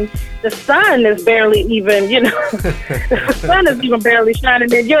morning, the sun is barely even, the sun is even barely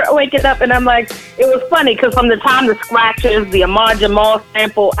shining, and you're waking up. And I'm like, it was funny because from the time the scratches, the Ahmad Jamal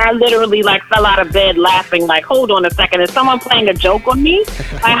sample, I literally fell out of bed laughing, like, hold on a second, is someone playing a joke on me?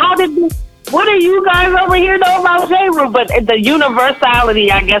 What do you guys over here know about Jeru? But the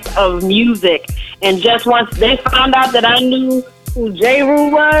universality, I guess, of music, and just once they found out that I knew who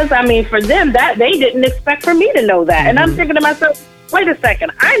Jeru was, for them, that they didn't expect for me to know that. And I'm thinking to myself, wait a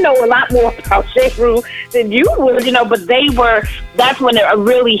second, I know a lot more about Jeru than you would, but that's when it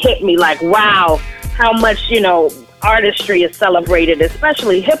really hit me, like, wow, how much, artistry is celebrated,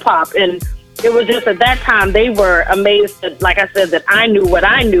 especially hip hop. And it was just at that time they were amazed that, like I said, that I knew what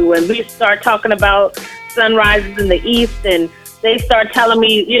I knew. And we start talking about sunrises in the East, and they start telling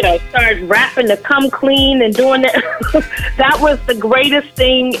me, start rapping to Come Clean and doing it. That was the greatest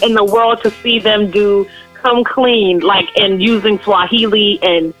thing in the world, to see them do Come Clean, and using Swahili.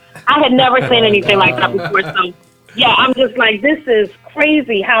 And I had never seen anything like that before. So, yeah, I'm just like, this is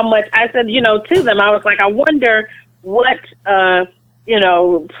crazy how much. I said, to them, I was like, I wonder what,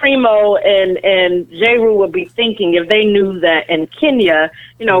 Primo and Jeru would be thinking if they knew that in Kenya,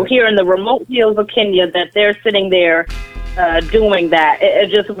 here in the remote hills of Kenya, that they're sitting there doing that. It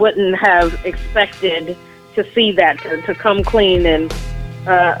just wouldn't have expected to see that, to Come Clean, and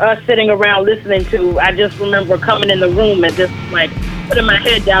us sitting around listening to. I just remember coming in the room and just like putting my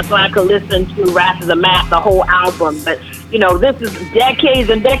head down so I could listen to Wrath of the Mask, the whole album. But, you know, this is decades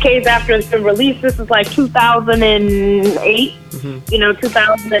and decades after it's been released. This is like 2008, you know,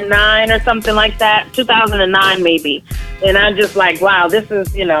 2009 or something like that. 2009 maybe. And I'm just like, wow, this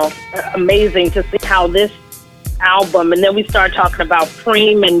is, you know, amazing to see how this album, and then we start talking about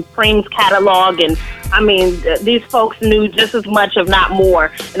Preem and Preem's catalog, and I mean, these folks knew just as much, if not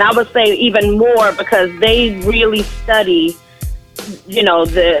more, and I would say even more, because they really study, you know,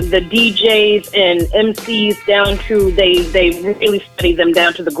 the DJs and MCs down to, they really study them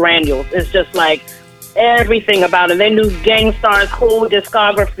down to the granules. It's just like everything about it. They knew Gang Starr's whole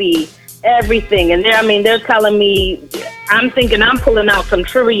discography, everything, and they're telling me, I'm thinking I'm pulling out some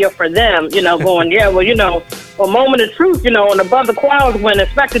trivia for them, you know, going, yeah, well, you know, well, Moment of Truth, you know, on Above the Clouds, when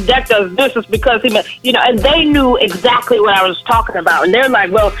Inspector Deck does this, is because he meant, you know, and they knew exactly what I was talking about, and they're like,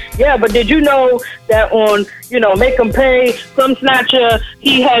 well, yeah, but did you know that on, you know, Make 'Em Pay, Some Snatcher,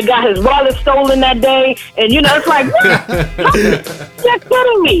 he had got his wallet stolen that day, and, you know, it's like, what? You're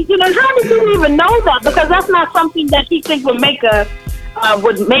kidding me, you know, how did you even know that? Because that's not something that you think would make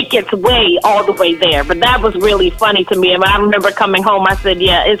its way all the way there. But that was really funny to me. And I remember coming home, I said,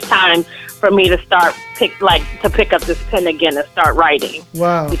 yeah, it's time for me to start pick up this pen again and start writing.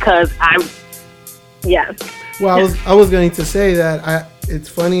 Wow. Because Well, I was going to say that it's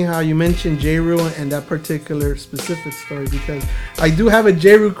funny how you mentioned Jeru and that particular specific story, because I do have a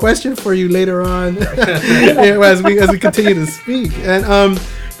Jeru question for you later on as we continue to speak. And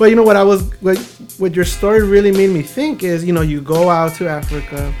but you know what your story really made me think is, you know, you go out to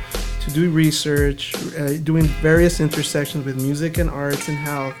Africa to do research, doing various intersections with music and arts and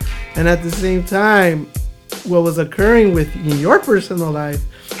health, and at the same time, what was occurring in your personal life,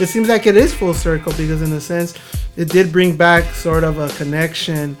 it seems like it is full circle, because in a sense, it did bring back sort of a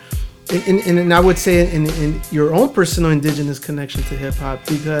connection, and I would say in your own personal indigenous connection to hip hop,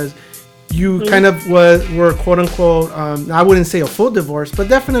 because you kind of were quote unquote, I wouldn't say a full divorce, but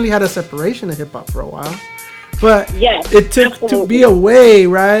definitely had a separation of hip hop for a while. But it took to be away,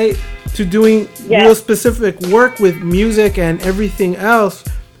 right, to doing real specific work with music and everything else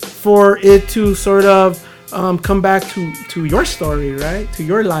for it to sort of come back to your story, right, to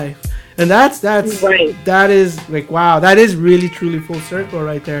your life. And that is like, wow, that is really truly full circle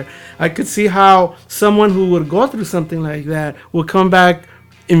right there. I could see how someone who would go through something like that will come back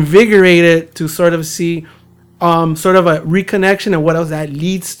invigorated to sort of see sort of a reconnection and what else that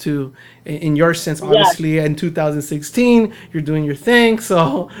leads to in your sense. Obviously, in 2016, you're doing your thing,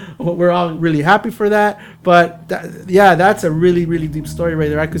 so we're all really happy for that. But that's a really, really deep story right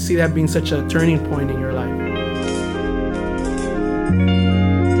there. I could see that being such a turning point in your life.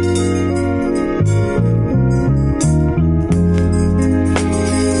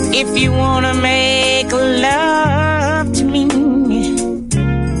 If you wanna make love to me,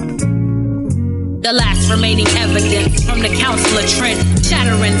 the last remaining evidence from the Council of Trent,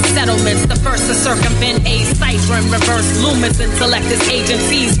 shattering settlements, the first to circumvent a cipher and reverse Loomis and selectors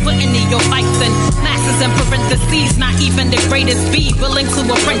agencies, putting neophytes and masses in parentheses, not even the greatest be willing to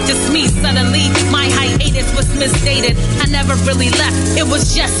apprentice me. Suddenly, my hiatus was misstated. I never really left, it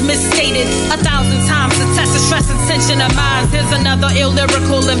was just misstated 1,000 times to test the stress and tension of mine. Here's another ill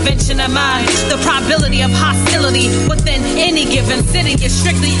lyrical invention of mine. The probability of hostility within any given city is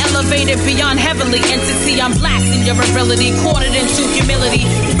strictly elevated beyond heavenly entity. I'm blasting your virility, quartered into humility,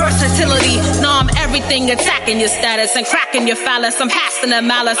 versatility. No, I'm everything, attacking your status and cracking your phallus. I'm passing the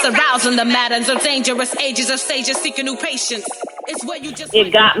malice, arousing the madness of dangerous ages of stages, seeking new patience. It's where you just.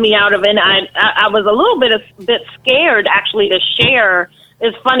 It got me out of it. I was a little bit scared actually to share.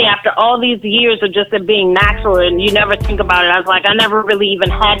 It's funny, after all these years of just it being natural and you never think about it, I was like, I never really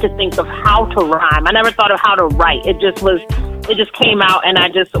even had to think of how to rhyme. I never thought of how to write. It just came out, and I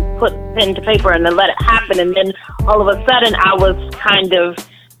just put pen to paper and then let it happen. And then all of a sudden I was kind of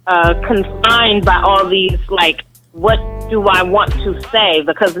confined by all these, like, what do I want to say?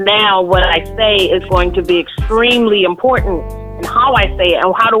 Because now what I say is going to be extremely important in how I say it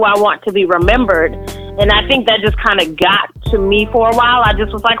and how do I want to be remembered. And I think that just kind of got to me for a while. I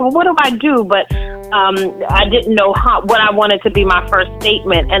just was like, well, what do I do? But I didn't know what I wanted to be my first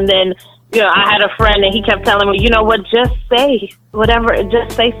statement. And then, you know, I had a friend and he kept telling me, you know what, just say whatever,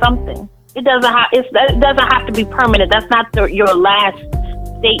 just say something. It doesn't have to be permanent. That's not your last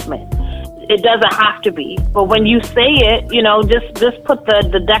statement. It doesn't have to be. But when you say it, you know, just put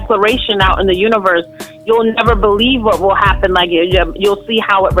the declaration out in the universe. you'll never believe what will happen. Like you'll see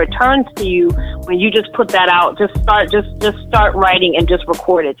how it returns to you when you just put that out. Just start writing and just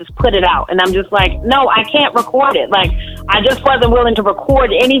record it. Just put it out. And I'm just like, no, I can't record it. Like I just wasn't willing to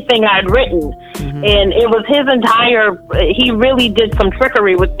record anything I'd written. And it was his entire. He really did some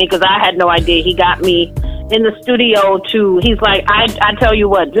trickery with me because I had no idea. He got me in the studio to. He's like, I tell you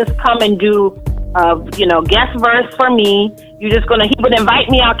what, just come and do. Guest verse for me. He would invite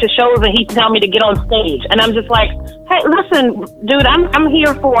me out to shows and he'd tell me to get on stage. And I'm just like, hey, listen, dude, I'm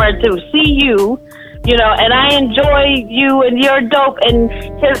here to see you, and I enjoy you and you're dope. And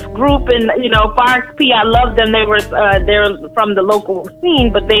his group and, Forex P, I love them. They're from the local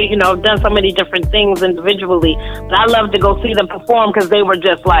scene, but they, done so many different things individually. But I love to go see them perform because they were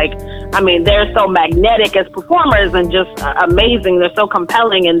just like, they're so magnetic as performers and just amazing. They're so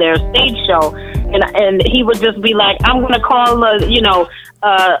compelling in their stage show. And he would just be like, I'm going to call,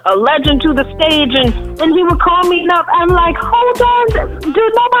 a legend to the stage. And he would call me up. I'm like, hold on, dude,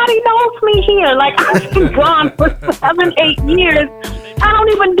 nobody knows me here. Like, I've been gone for 7-8 years. I don't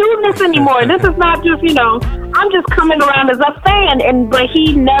even do this anymore. This is not just, I'm just coming around as a fan. But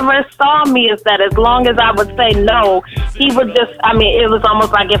he never saw me as that. As long as I would say no, he would just, it was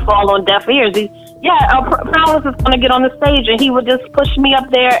almost like it fall on deaf ears. Prowess is going to get on the stage, and he would just push me up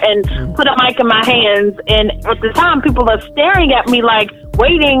there and put a mic in my hands. And at the time, people are staring at me like,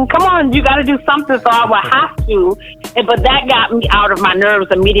 waiting, come on, you got to do something, so I would have to. But that got me out of my nerves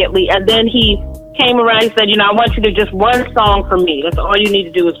immediately. And then he came around and said, I want you to just one song for me. That's all you need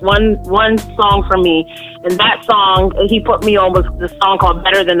to do is one song for me. And that song he put me on was the song called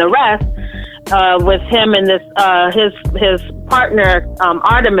Better Than the Rest. With him and this his partner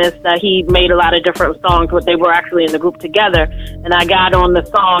Artemis, that he made a lot of different songs, but they were actually in the group together. And I got on the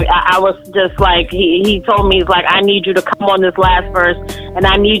song. I was just like, he told me, he's like, I need you to come on this last verse, and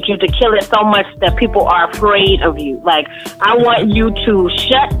I need you to kill it so much that people are afraid of you. Like, I want you to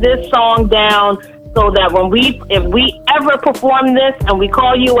shut this song down, so that if we ever perform this and we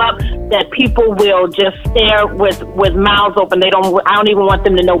call you up, that people will just stare with mouths open. I don't even want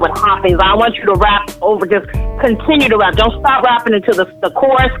them to know what happens. I want you to rap over, just continue to rap. Don't stop rapping until the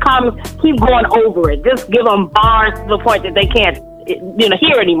chorus comes. Keep going over it. Just give them bars to the point that they can't,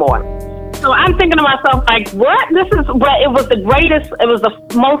 hear anymore. So I'm thinking to myself, like, what? It was the greatest, it was the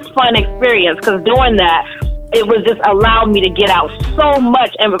most fun experience, because doing that, it was just allowed me to get out so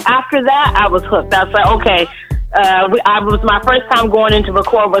much. And after that, I was hooked. I was like, okay, I was my first time going into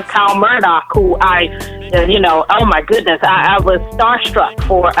record with Kyle Murdoch, who oh my goodness, I was starstruck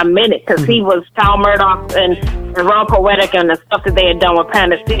for a minute, because he was Kyle Murdoch and Ron Poetic and the stuff that they had done with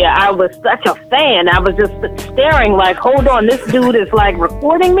Panacea. I was such a fan. I was just staring like, hold on, this dude is like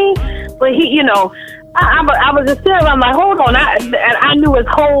recording me. But he, I was just sitting, I'm like, hold on, I knew his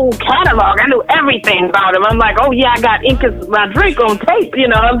whole catalog. I knew everything about him. I'm like, oh yeah, I got Incas Rodrigue on tape,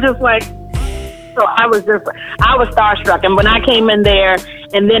 I'm just like, so I was starstruck. And when I came in there,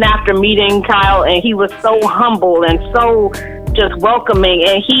 and then after meeting Kyle, and he was so humble and so just welcoming,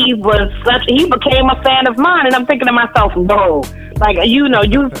 and he became a fan of mine. And I'm thinking to myself, no, like,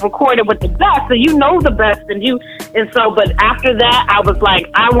 you've recorded with the best, so you know the best, but after that, I was like,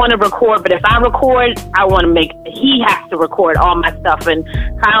 I want to record, but if I record, he has to record all my stuff. And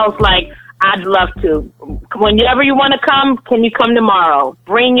Kyle's like, I'd love to. Whenever you want to come, can you come tomorrow?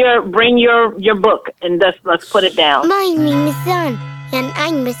 Bring your book, and let's put it down. My name is Sun, and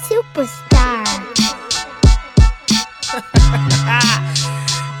I'm a superstar.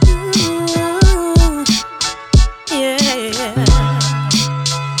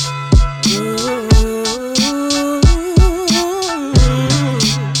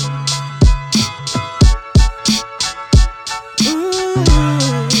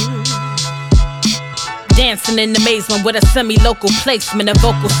 Dancing in amazement with a semi-local placement, a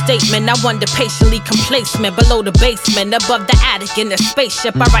vocal statement. I wonder patiently complacement below the basement, above the attic in the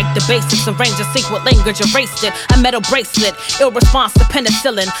spaceship. I write the basics, arrange a secret language, erased it. A metal bracelet, ill response to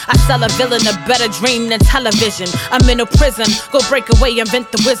penicillin. I sell a villain a better dream than television. I'm in a prison, go break away,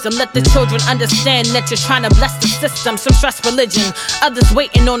 invent the wisdom. Let the children understand that you're trying to bless the system. Some stress religion, others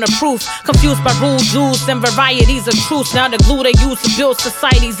waiting on the proof. Confused by rules, juice, and varieties of truths. Now the glue they use to build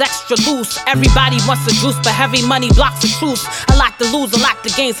society's extra loose. Everybody wants a juice, but heaven Heavy money blocks the truth. A lot to lose, a lot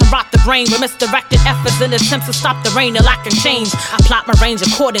to gain. Some rot the brain with misdirected efforts and attempts to stop the rain. A lot can change. I plot my range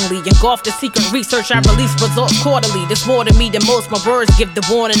accordingly. Engulf the secret research. I release results quarterly. There's more to me than most. My words give the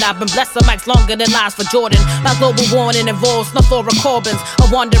warning. I've been blessed with mics longer than lives for Jordan. My global warning involves fluorocarbons. A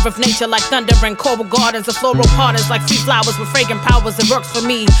wonder of nature like thunder and coral gardens. A floral partners like sea flowers with fragrant powers. It works for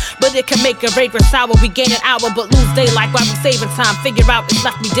me, but it can make a vagrant sour. We gain an hour, but lose daylight while we saving time. Figure out it's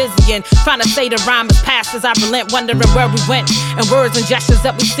left me dizzying. Trying to say the rhyme is past as I relent, wondering where we went. And words and gestures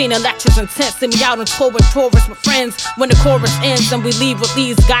that we've seen in lectures and tents. Send me out on tour with tourists with friends. When the chorus ends and we leave with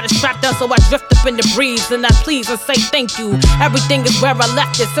these, got it strapped up so I drift up in the breeze. And I please and say thank you. Everything is where I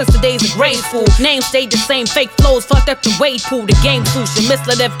left it since the days of grade school. Names stayed the same, fake flows fucked up the wade pool. The game sushi,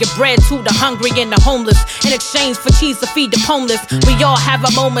 misled give bread to the hungry and the homeless. In exchange for cheese to feed the homeless. We all have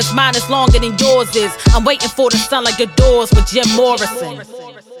our moments, mine is longer than yours is. I'm waiting for the sun like the Doors with Jim Morrison.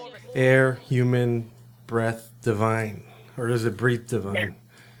 Air, human, breath, divine. Or is it breathe divine?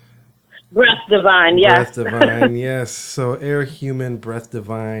 Breath divine, yes. Breath divine, yes. So air, human, breath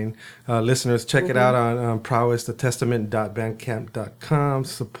divine. Listeners, check it out on prowessthetestament.bandcamp.com.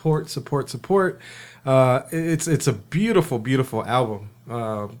 Support. It's a beautiful, beautiful album.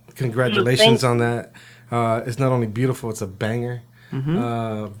 Congratulations on that. It's not only beautiful, it's a banger.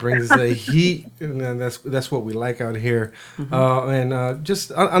 Brings the heat, and that's what we like out here.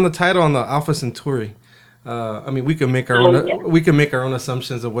 Just on the title, on the Alpha Centauri. I mean, we can make our own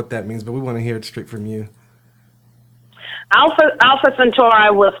assumptions of what that means, but we want to hear it straight from you. Alpha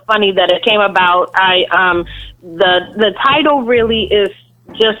Centauri was funny that it came about. The title really is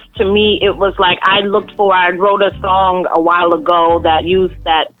just, to me, it was like I wrote a song a while ago that used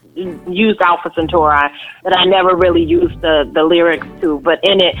Alpha Centauri that I never really used the lyrics to, but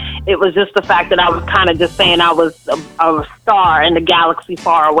in it was just the fact that I was kind of just saying I was a star in the galaxy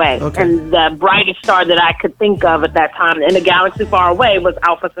far away. Okay. And the brightest star that I could think of at that time in the galaxy far away was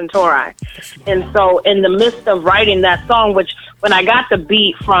Alpha Centauri. And so in the midst of writing that song, which when I got the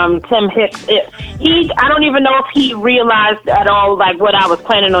beat from Tim Hicks, I don't even know if he realized at all like what I was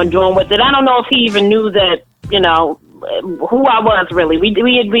planning on doing with it. I don't know if he even knew that, who I was really. We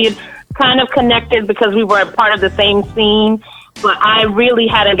had kind of connected because we were a part of the same scene, but I really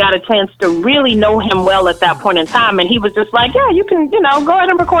hadn't got a chance to really know him well at that point in time. And he was just like, yeah, you can, go ahead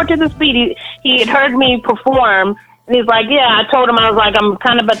and record to this beat. He had heard me perform, and he's like, yeah. I told him, I was like, I'm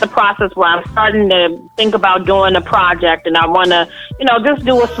kind of at the process where I'm starting to think about doing a project, and I want to, just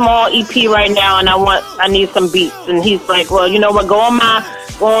do a small EP right now, and I need some beats. And he's like, well, you know what,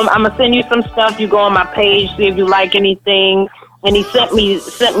 I'm gonna send you some stuff. You go on my page, see if you like anything. And he sent me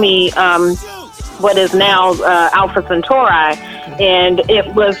what is now Alpha Centauri, and it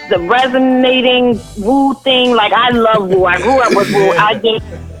was the resonating Wu thing. Like, I love Wu. I grew up with Wu. I just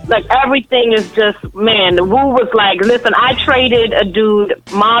like everything is just, man, Wu was like, listen, I traded a dude,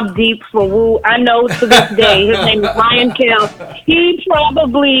 Mobb Deep, for Wu. I know to this day, his name is Ryan Kell. He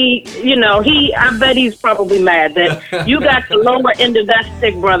probably, I bet he's probably mad that you got the lower end of that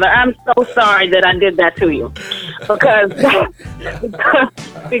stick, brother. I'm so sorry that I did that to you.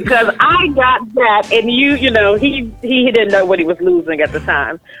 Because I got that, and he didn't know what he was losing at the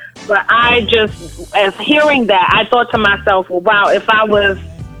time. But I just, as hearing that, I thought to myself, well, wow, if I was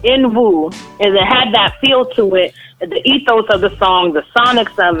in Wu, and it had that feel to it, the ethos of the song, the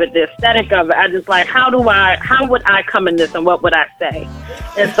sonics of it, the aesthetic of it, I just like, how would I come in this and what would I say?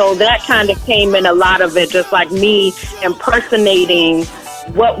 And so that kind of came in a lot of it, just like me impersonating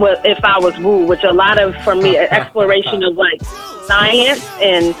what was if I was Wu, which a lot of, for me, exploration of like science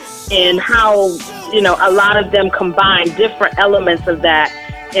and how, a lot of them combine different elements of that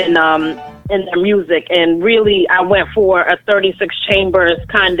in their music. And really, I went for a 36 chambers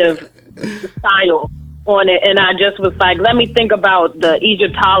kind of style on it. And I just was like, let me think about the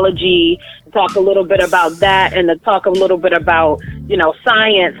Egyptology, talk a little bit about that, and to talk a little bit about,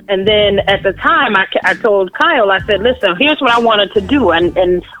 science. And then at the time, I told Kyle, I said, listen, here's what I wanted to do.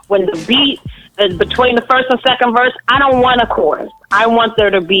 And when the beat is between the first and second verse, I don't want a chorus. I want there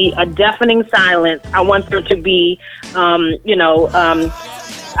to be a deafening silence. I want there to be,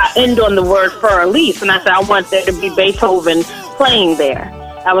 I end on the word Fur Elise, and I said I want there to be Beethoven playing there.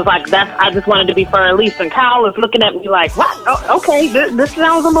 I was like, I just wanted to be Fur Elise, and Kyle is looking at me like, what? Oh, okay, this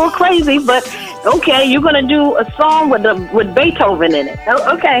sounds a little crazy, but okay, you're gonna do a song with Beethoven in it.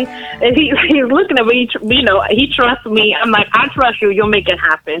 Oh, okay, and he's looking at me. He trusts me. I'm like, I trust you. You'll make it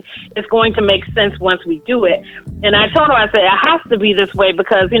happen. It's going to make sense once we do it. And I told him, I said, it has to be this way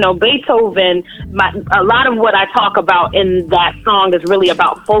because Beethoven. A lot of what I talk about in that song is really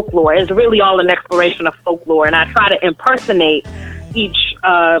about folklore. It's really all an exploration of folklore, and I try to impersonate each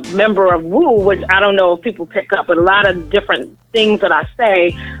a member of Wu, which I don't know if people pick up, but a lot of different things that I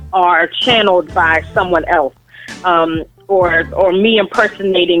say are channeled by someone else, or me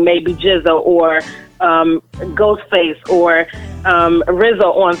impersonating maybe Jizza or Ghostface or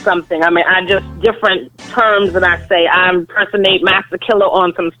Rizzo on something. I mean, different terms that I say. I impersonate Master Killer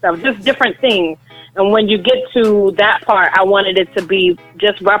on some stuff, just different things. And when you get to that part, I wanted it to be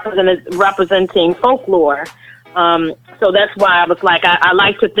just representing folklore. So that's why I was like, I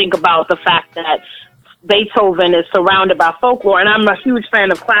like to think about the fact that Beethoven is surrounded by folklore, and I'm a huge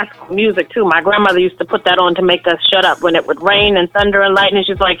fan of classical music too. My grandmother used to put that on to make us shut up when it would rain and thunder and lightning.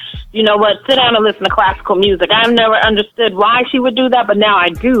 She's like, you know what, sit down and listen to classical music. I've never understood why she would do that, but now I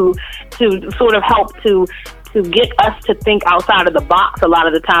do, to sort of help to get us to think outside of the box a lot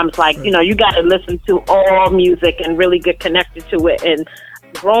of the times. Like, you know, you got to listen to all music and really get connected to it. And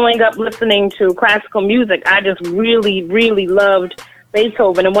growing up listening to classical music, I just really, really loved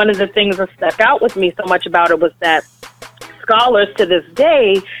Beethoven. And one of the things that stuck out with me so much about it was that scholars to this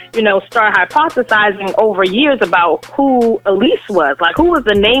day, you know, start hypothesizing over years about who Elise was, like who was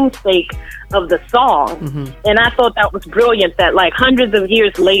the namesake of the song. Mm-hmm. And I thought that was brilliant that like hundreds of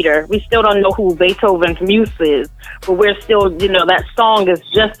years later, we still don't know who Beethoven's muse is, but we're still, you know, that song is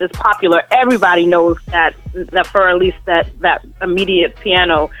just as popular. Everybody knows that for Elise, that immediate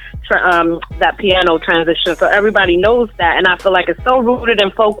piano transition. So everybody knows that. And I feel like it's so rooted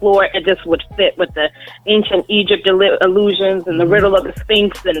in folklore, it just would fit with the ancient Egypt illusions and the riddle of the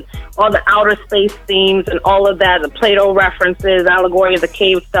Sphinx and all the outer space themes and all of that, the Plato references, allegory of the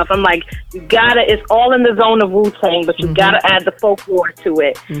cave stuff. I'm like, it's all in the zone of Wu-Tang, but you gotta add the folklore to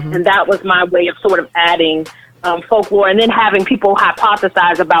it. Mm-hmm. And that was my way of sort of adding folklore, and then having people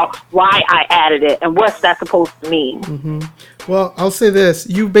hypothesize about why I added it and what's that supposed to mean. Mm-hmm. Well, I'll say this.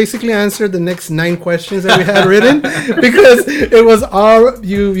 You basically answered the next 9 questions that we had written, because it was all,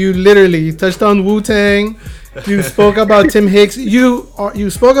 you literally touched on Wu-Tang. You spoke about Tim Hicks. You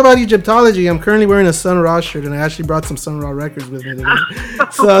spoke about Egyptology. I'm currently wearing a Sun Ra shirt, and I actually brought some Sun Ra records with me today.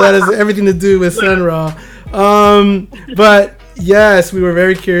 So that has everything to do with Sun Ra. But yes, we were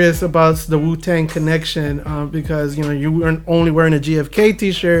very curious about the Wu-Tang connection, because, you know, you weren't only wearing a GFK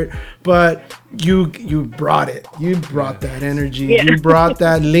t-shirt, but you brought it. You brought that energy. Yeah. You brought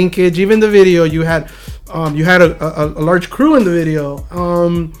that linkage. Even the video, you had a large crew in the video.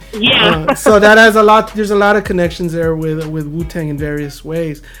 So that has a lot. There's a lot of connections there with Wu-Tang in various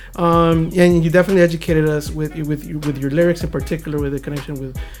ways. And you definitely educated us with your lyrics, in particular with the connection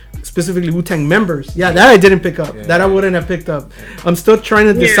with specifically Wu-Tang members. Yeah, that I didn't pick up. I wouldn't have picked up. I'm still trying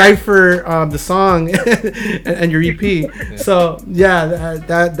to decipher the song and your EP. Yeah. So yeah,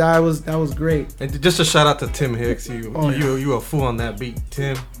 that was great. And just a shout out to Tim Hicks. You a fool on that beat,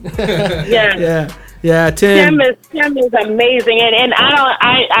 Tim. Yeah, Tim is amazing, and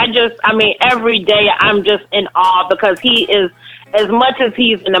I mean every day I'm just in awe, because he is, as much as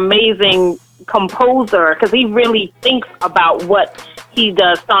he's an amazing composer, because he really thinks about what he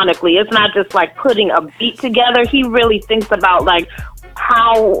does sonically. It's not just like putting a beat together. He really thinks about like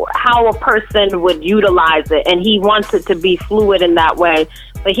how a person would utilize it, and he wants it to be fluid in that way.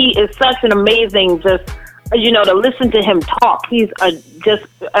 But he is such an amazing, just, you know, to listen to him talk, he's just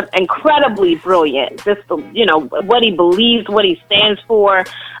incredibly brilliant. Just, you know, what he believes, what he stands for.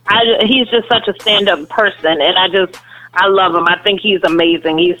 He's just such a stand-up person, and I love him. I think he's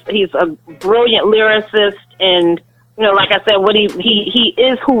amazing. He's a brilliant lyricist, and, you know, like I said, what he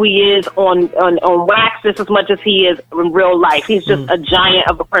is who he is on wax just as much as he is in real life. He's just a giant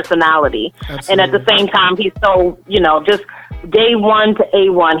of a personality. Absolutely. And at the same time, he's so, you know, just day one to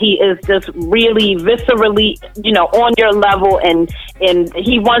A1. He is just really viscerally, you know, on your level, and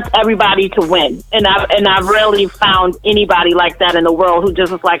he wants everybody to win. And I've rarely found anybody like that in the world, who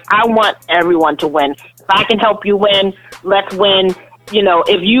just is like, I want everyone to win. If I can help you win, let's win. You know,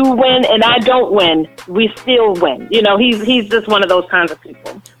 if you win and I don't win, we still win. You know, he's just one of those kinds of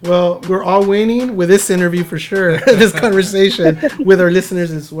people. Well, we're all winning with this interview for sure. This conversation with our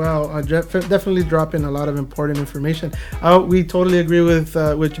listeners as well. Definitely dropping a lot of important information. We totally agree with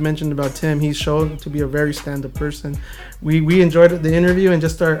what you mentioned about Tim. He's shown to be a very stand-up person. We enjoyed the interview and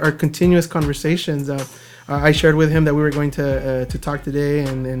just our continuous conversations. I shared with him that we were going to talk today,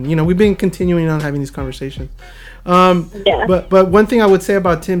 and you know, we've been continuing on having these conversations. But one thing I would say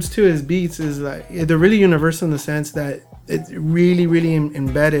about Tim's too, his beats, is like they're really universal in the sense that it's really, really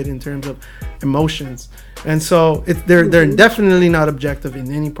embedded in terms of emotions, and so they're definitely not objective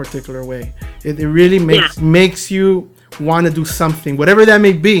in any particular way. It really makes you want to do something, whatever that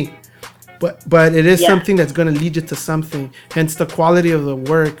may be. But it is something that's going to lead you to something. Hence the quality of the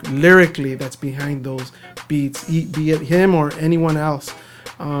work lyrically that's behind those beats, be it him or anyone else.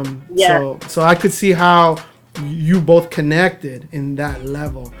 So I could see how you both connected in that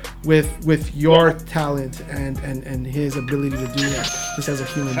level with your talent and his ability to do that just as a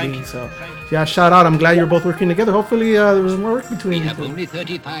human being. So yeah, shout out. I'm glad you're both working together. Hopefully there was more work between you two. We have only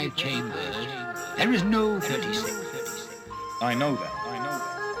 35 chambers. There is no 36. I know that.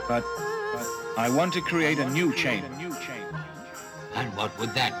 But I want to create a new chamber. And what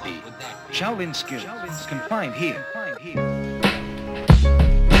would that be? Shaolin skills confined here.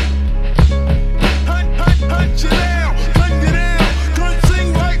 Hunt you down, hunt you down, gun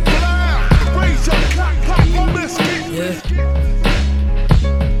sing like loud, raise your clock, pop your biscuit.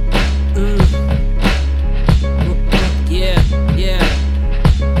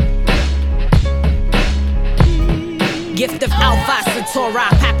 Gift of Alpha Centauri,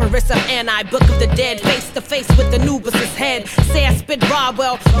 Papyrus of Ani, Book of the Dead, face to face with Anubis' head. Say I spit raw,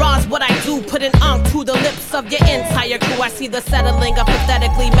 well, raw's what I do, put an unk to the lips of your entire crew. I see the settling of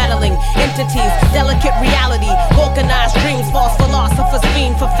pathetically meddling entities, delicate reality, vulcanized dreams, false philosophers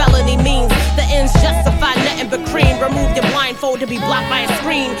fiend for felony means. The ends justify nothing but cream. Remove your blindfold to be blocked by a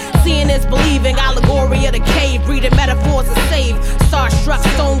screen. Seeing is believing, allegory of the cave, breeding metaphors of save. Starstruck,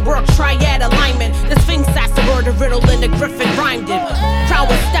 stonework, triad alignment. The Sphinx asked the word, a riddle in the Griffin rhymed it. Crowd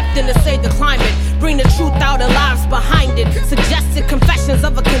was stepped in to save the climate, bring the truth out and lives behind it. Suggested confessions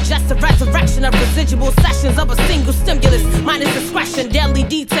of a congested resurrection of residual sessions of a single stimulus. Minus discretion, deadly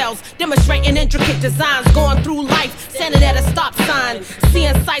details, demonstrating intricate designs. Going through life, standing at a stop sign,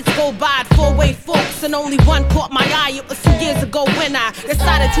 seeing sights go by at four-way forks, and only one caught my eye. It was 2 years ago when I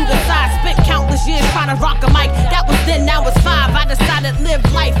decided to decide. Spent countless years trying to rock a mic. That was then, now it's 5. I decided to live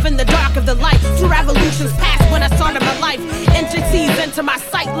life in the dark of the light. 2 revolutions passed when I started my life. Entities enter my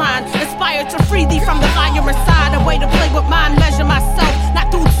sightline, inspired to free thee from the fire inside. A way to play with mind, measure myself,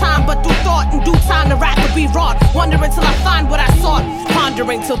 not through time but through thought. In due time the wrath will be wrought, wondering till I find what I sought,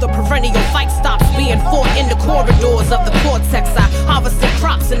 pondering till the perennial fight stops being fought in the corridors of the cortex. I harvested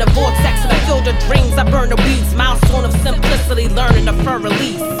crops in the vortex, in a field of dreams I burn the weeds. Milestone of simplicity, learning the fur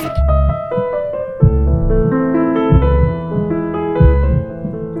release.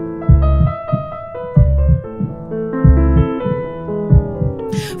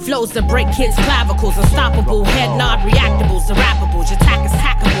 Flows that break kids' clavicles, unstoppable, head nod reactables, unwrappables. Your tack is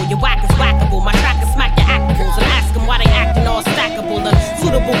hackable, your whack is whackable. My track is smack your actables and ask them why they acting all stackable.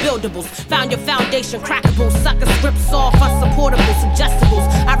 Unsuitable buildables, found your foundation crackable. Sucker scripts off, unsupportable, suggestibles.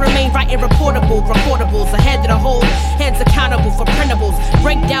 I remain writing reportables ahead of the whole, heads accountable for printables.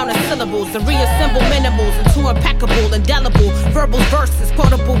 Break down the syllables and reassemble minimals into impeccable, indelible verbal verses,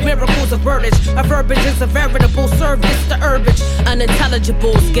 quotable miracles of wordage. A verbiage is a veritable service to herbage.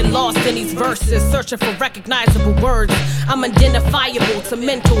 Unintelligibles get lost in these verses, searching for recognizable words. I'm identifiable to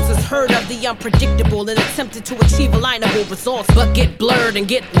mentals, as heard of the unpredictable and attempted to achieve alignable results, but get blurred and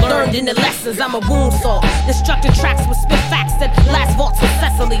get learned in the lessons. I'm a wound saw, destructive tracks with spit facts that last vaults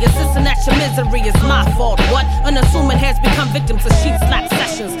incessantly. Insisting that your misery is my fault. What? Unassuming heads become victims of sheet slap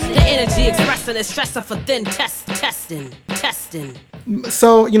sessions. The energy expressing is stressing for thin testing.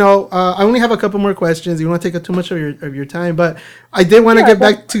 So, I only have a couple more questions. You don't want to take up too much of your time, but I did want to get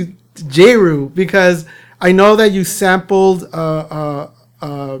back to Jeru, because I know that you sampled a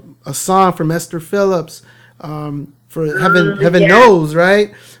song from Esther Phillips for Heaven Knows,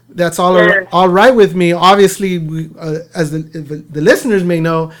 right? That's all right with me. Obviously, as the listeners may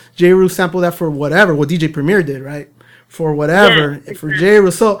know, Jeru sampled that for whatever. Well, DJ Premier did, right? For whatever, for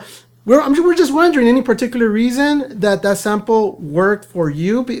Jeru. So we're just wondering, any particular reason that sample worked for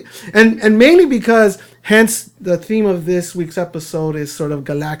you? And mainly because, hence the theme of this week's episode is sort of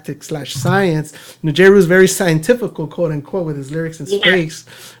galactic/science. Jeru is very scientific, quote unquote, with his lyrics in space,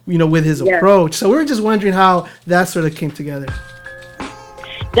 with his approach. So we were just wondering how that sort of came together.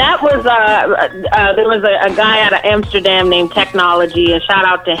 That was there was a guy out of Amsterdam named Technology, and shout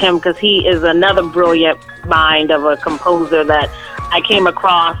out to him because he is another brilliant mind of a composer that I came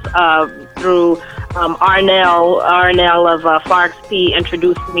across through Arnell of Farks P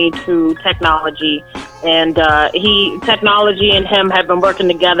introduced me to Technology, and Technology and him had been working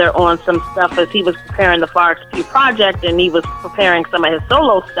together on some stuff as he was preparing the Farks P project, and he was preparing some of his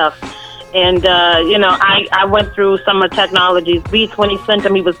solo stuff. And, I went through some of Technology's beats when he sent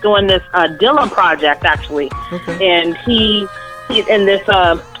him. He was doing this Dilla project, actually. Okay. And he in this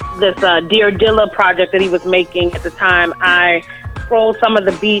Dear Dilla project that he was making at the time, I scrolled some of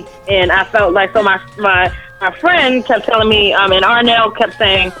the beats, and I felt like, so my friend kept telling me, and Arnell kept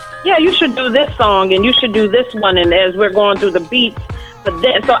saying, yeah, you should do this song, and you should do this one. And as we're going through the beats, But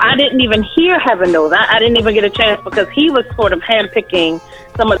then, so I didn't even hear Heaven Knows. I didn't even get a chance because he was sort of handpicking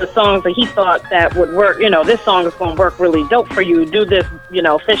some of the songs that he thought that would work. You know, this song is going to work really dope for you. Do this, you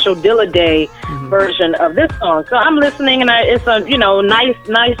know, official Dilla Day version of this song. So I'm listening, and it's a, you know, nice,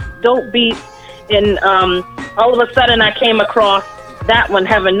 dope beat. And all of a sudden, I came across that one,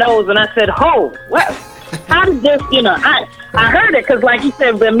 Heaven Knows, and I said, "Oh, well, how did this?" You know, I heard it because, like you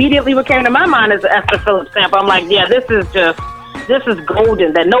said, immediately what came to my mind is the Esther Phillips sample. I'm like, yeah, this is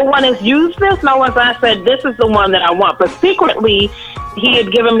golden. That no one has used this. No one's. I said, this is the one that I want. But secretly, he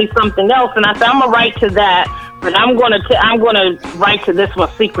had given me something else, and I said, I'm gonna write to that, but I'm gonna write to this one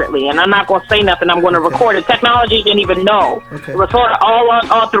secretly, and I'm not gonna say nothing. I'm gonna record it. Technology didn't even know. It was sort of all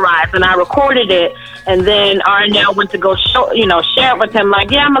unauthorized, and I recorded it, and then Arnell went to go share it with him.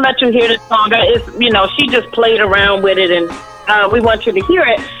 Like, yeah, I'm gonna let you hear this song. It's, you know, she just played around with it, and we want you to hear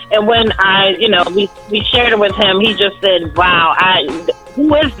it. And when we shared it with him, he just said, wow,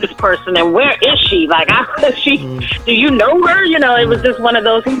 who is this person and where is she? Like, do you know her? You know, it was just one of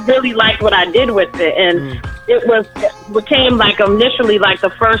those, he really liked what I did with it. And it became like initially like the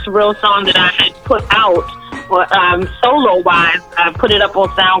first real song that I had put out. Solo wise, I put it up on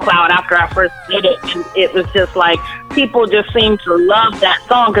SoundCloud after I first did it, and it was just like people just seemed to love that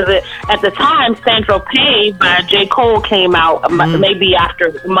song because at the time, Saint-Tropez by J. Cole came out maybe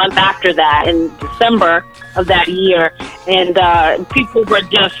a month after that in December of that year, and people were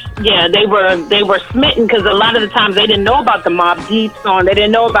just they were smitten because a lot of the times they didn't know about the Mobb Deep song, they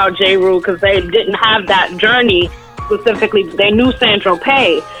didn't know about J. Rue because they didn't have that journey. Specifically, they knew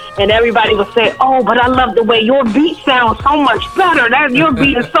Saint-Tropez, and everybody would say, "Oh, but I love the way your beat sounds so much better. Your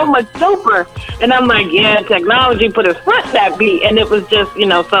beat is so much doper." And I'm like, "Yeah, technology put his foot in that beat," and it was just, you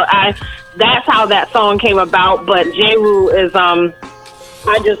know. So that's how that song came about. But J. Rue is,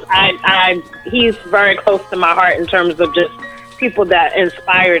 he's very close to my heart in terms of just people that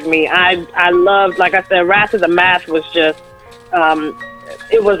inspired me. I loved, like I said, Wrath of the Math was just.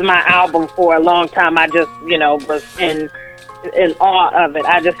 It was my album for a long time. I just, you know, was in awe of it.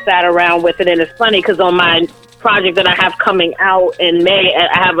 I just sat around with it, and it's funny because on my project that I have coming out in May,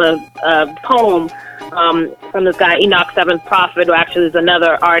 I have a poem from this guy Enoch Seventh Prophet, who actually is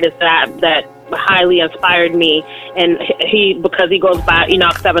another artist that highly inspired me, and because he goes by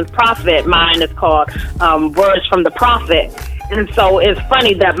Enoch Seventh Prophet, mine is called Words from the Prophet. And so it's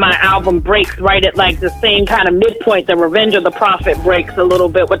funny that my album breaks right at like the same kind of midpoint that Revenge of the Prophet breaks a little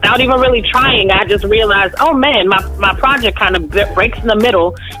bit without even really trying. I just realized, oh man, my project kind of breaks in the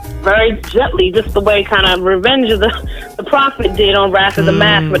middle very gently, just the way kind of Revenge of the Prophet did on Wrath of the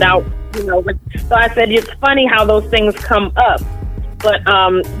Math without, you know. So I said, it's funny how those things come up. But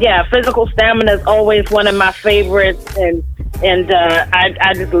Physical Stamina is always one of my favorites, and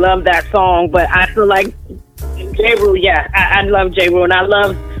I just love that song. But I feel like J. Rue, I love J. Rue, and I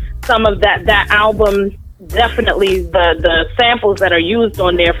love some of that album. Definitely the samples that are used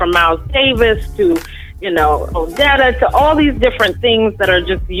on there, from Miles Davis to, you know, Odetta, to all these different things that are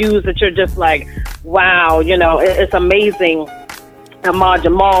just used that you're just like, wow, you know, it's amazing. Ahmad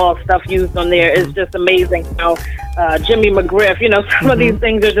Jamal stuff used on there is just amazing. You know, Jimmy McGriff, you know, some of these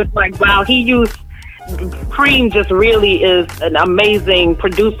things are just like, wow, he used. Cream just really is an amazing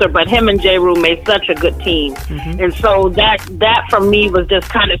producer, but him and J. Rue made such a good team. And so that for me was just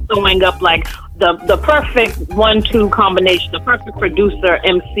kind of showing up like the perfect 1-2 combination, the perfect producer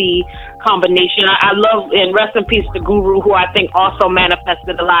MC combination. I love, and rest in peace to Guru, who I think also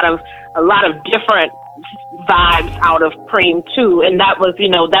manifested a lot of different vibes out of Cream too, and that was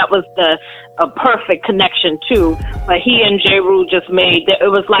a perfect connection too. But he and J. Rue just made it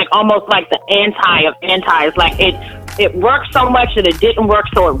was like almost like the anti of antis. Like it worked so much that it didn't work,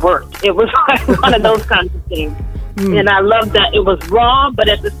 so it worked. It was like one of those kinds of things. And I love that it was raw, but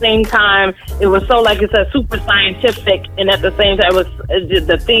at the same time, it was so, like you said, super scientific, and at the same time, it was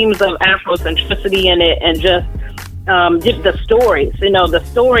the themes of Afrocentricity in it, and just the stories. You know, the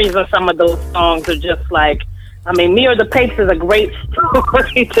stories of some of those songs are just like, I mean, Me or the Papes is a great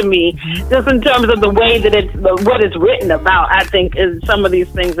story to me, just in terms of the way that what it's written about. I think is some of these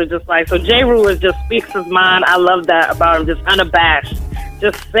things are just like, so J. Rue just speaks his mind. I love that about him, just unabashed,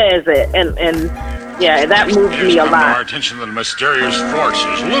 just says it, and yeah, that moves me a lot. Our attention to the mysterious force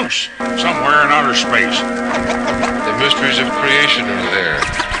is loose somewhere in outer space. The mysteries of creation are there.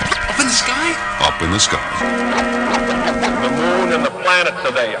 Up in the sky? Up in the sky. The moon and the planets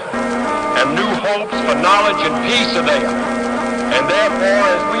are there, and new hopes for knowledge and peace are there. And therefore,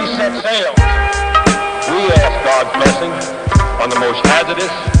 as we set sail, we ask God's blessing on the most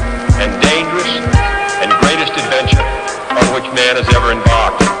hazardous and dangerous and greatest adventure on which man has ever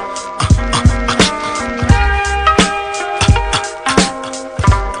embarked.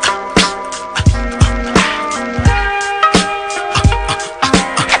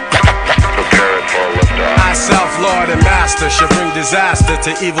 Lord and Master shall bring disaster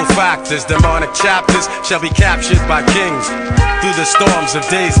to evil factors. Demonic chapters shall be captured by kings through the storms of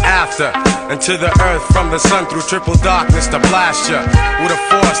days after, and to the earth from the sun through triple darkness to blast ya with a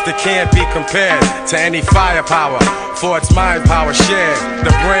force that can't be compared to any firepower, for its mind power shared.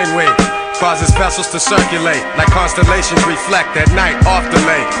 The brainwave causes vessels to circulate like constellations reflect at night off the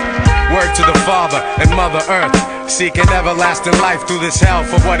lake. Word to the Father and Mother Earth, seeking everlasting life through this hell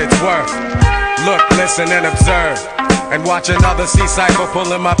for what it's worth. Look, listen, and observe, and watch another sea cycle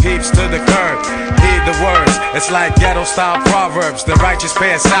pulling my peeps to the curb. Heed the words, it's like ghetto-style proverbs. The righteous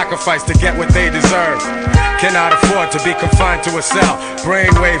pay a sacrifice to get what they deserve. Cannot afford to be confined to a cell.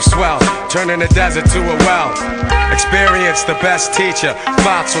 Brainwaves swell, turning a desert to a well. Experience the best teacher.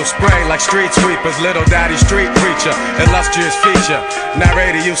 Thoughts will spray like street sweepers. Little daddy street preacher, illustrious feature.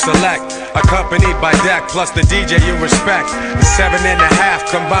 Narrator you select, accompanied by deck plus the DJ you respect. The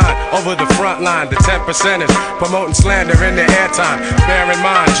 7.5 combined over the front line. The 10%ers promoting slander in the airtime. Bear in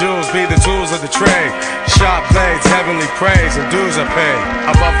mind, jewels be the tools of the trade. Sharp blades, heavenly praise, and dues are paid.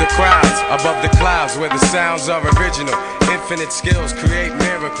 Above the crowds, above the clouds, where the sounds are original. Infinite skills create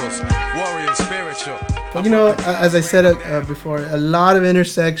miracles. Warrior spiritual. You know, as I said before, a lot of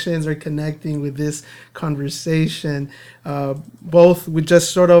intersections are connecting with this conversation, both with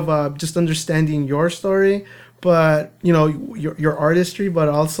just sort of just understanding your story, but you know, your artistry, but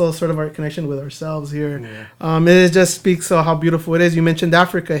also sort of our connection with ourselves here. Yeah. It just speaks of how beautiful it is. You mentioned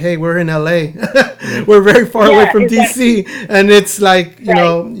Africa. Hey, we're in LA. We're very far away from DC, and it's like you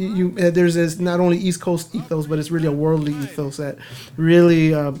know, there's this not only East Coast ethos, but it's really a worldly ethos that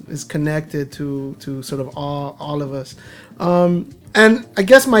really is connected to sort of all of us. And I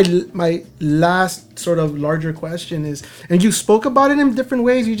guess my last sort of larger question is, and you spoke about it in different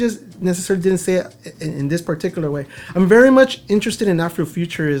ways, you just necessarily didn't say it in this particular way. I'm very much interested in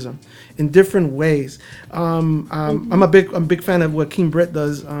Afrofuturism in different ways. I'm a big fan of what King Britt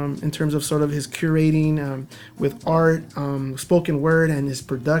does in terms of sort of his curating with art, spoken word, and his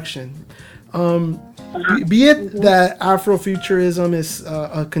production. Be it that Afrofuturism is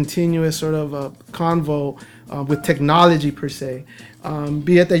a continuous sort of a convo with technology per se,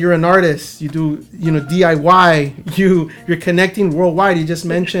 be it that you're an artist, you do DIY, you're connecting worldwide. You just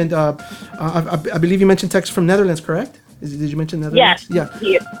mentioned, I believe you mentioned text from Netherlands, correct? Did you mention Netherlands? Yes.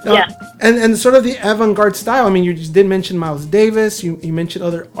 Yeah. And sort of the avant-garde style. I mean, you just did mention Miles Davis. You mentioned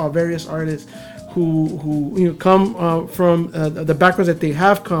other various artists who come from the backgrounds that they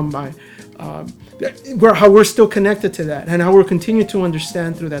have come by. How we're still connected to that, and how we're continuing to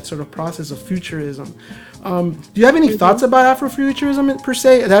understand through that sort of process of futurism. Do you have any thoughts about Afrofuturism per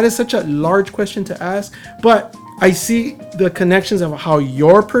se? That is such a large question to ask, but I see the connections of how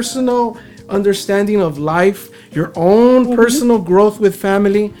your personal understanding of life, your own personal growth with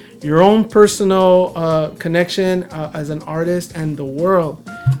family, your own personal connection as an artist, and the world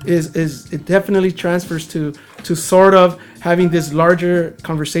it definitely transfers to sort of having this larger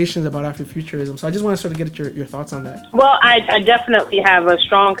conversations about Afrofuturism. So I just want to sort of get your thoughts on that. Well, I definitely have a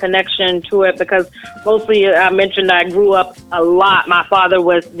strong connection to it because mostly I mentioned I grew up a lot. My father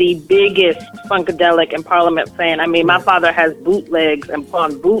was the biggest Funkadelic and Parliament fan. I mean, my father has bootlegs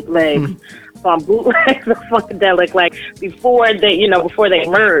upon bootlegs upon bootlegs of Funkadelic, like before they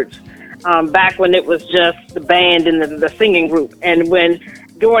merged, back when it was just the band and the singing group. And when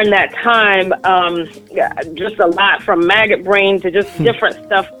during that time, just a lot from Maggot Brain to just different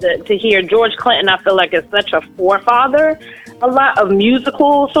stuff to hear. George Clinton, I feel like, is such a forefather. A lot of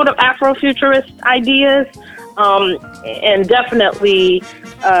musical sort of Afrofuturist ideas. And definitely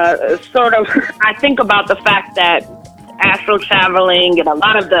sort of, I think about the fact that astral traveling and a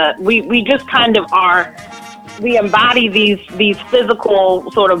lot of we just kind of are, we embody these physical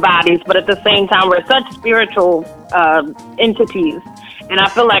sort of bodies, but at the same time, we're such spiritual entities. And I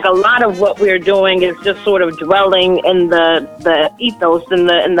feel like a lot of what we're doing is just sort of dwelling in the ethos, in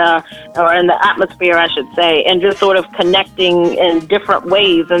the atmosphere, I should say, and just sort of connecting in different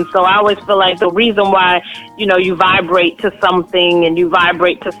ways. And so I always feel like the reason why, you vibrate to something and you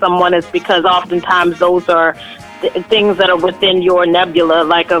vibrate to someone is because oftentimes those are things that are within your nebula,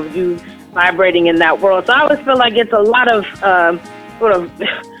 like of you vibrating in that world. So I always feel like it's a lot of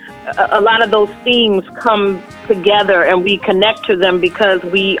a lot of those themes come together and we connect to them because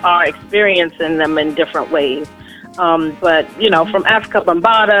we are experiencing them in different ways. But, from Afrika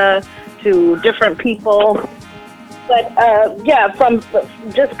Bambaataa to different people. But, from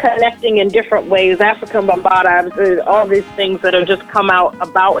just connecting in different ways, Afrika Bambaataa, all these things that have just come out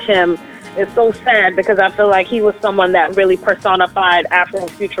about him, it's so sad because I feel like he was someone that really personified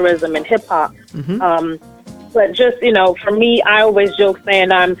Afrofuturism and hip-hop. But just, for me, I always joke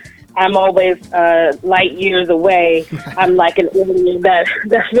saying I'm I'm always light years away. I'm like an alien that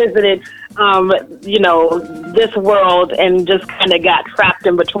visited, this world and just kind of got trapped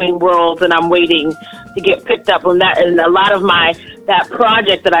in between worlds, and I'm waiting to get picked up on that. And a lot of that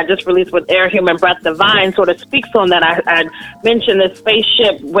project that I just released with Air Human Breath Divine sort of speaks on that. I mentioned the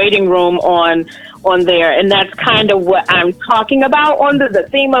spaceship waiting room on there, and that's kind of what I'm talking about on the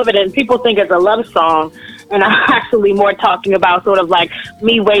theme of it. And people think it's a love song, and I'm actually more talking about sort of like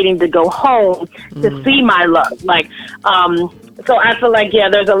me waiting to go home to see my love. Like, so I feel like, yeah,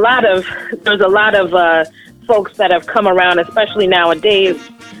 there's a lot of folks that have come around, especially nowadays,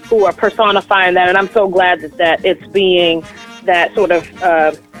 who are personifying that, and I'm so glad that it's being that sort of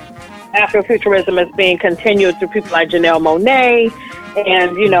Afrofuturism is being continued through people like Janelle Monáe,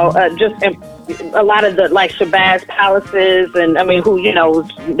 and just a lot of the like Shabazz Palaces, and I mean, who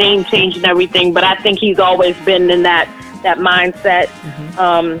name change and everything, but I think he's always been in that mindset.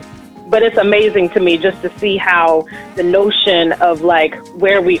 But it's amazing to me just to see how the notion of like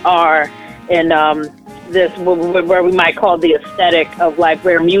where we are in this, where we might call the aesthetic of like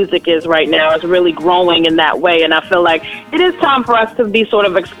where music is right now, is really growing in that way. And I feel like it is time for us to be sort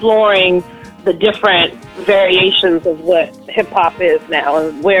of exploring the different variations of what hip hop is now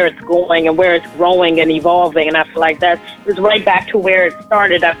and where it's going and where it's growing and evolving. And I feel like that is right back to where it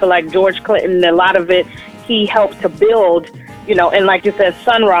started. I feel like George Clinton, a lot of it, he helped to build, and like you said,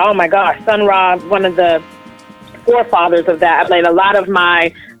 Sun Ra, oh my gosh, Sun Ra, one of the forefathers of that. I mean, a lot of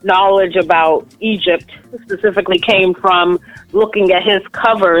my knowledge about Egypt specifically came from looking at his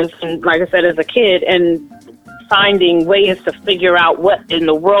covers, and like I said, as a kid, and finding ways to figure out what in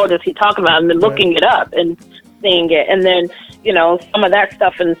the world is he talking about, and then looking it up and seeing it. And then, some of that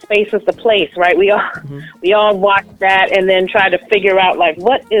stuff in Space is the Place, right? We all watch that and then try to figure out, like,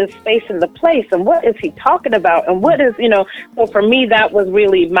 what is Space in the Place and what is he talking about and what is, so for me, that was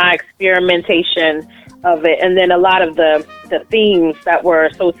really my experimentation of it. And then a lot of the themes that were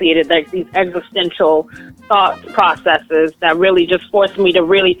associated, like these existential thought processes that really just forced me to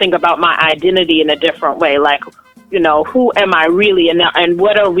really think about my identity in a different way. Like, who am I really? And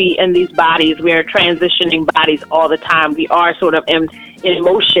what are we in these bodies? We are transitioning bodies all the time. We are sort of in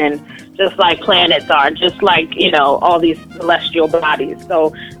motion, just like planets are, just like, all these celestial bodies.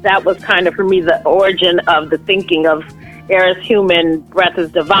 So that was kind of, for me, the origin of the thinking of Air is Human, Breath is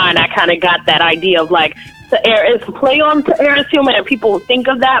Divine. I kind of got that idea of like, the air is play on to Air is Human, and people think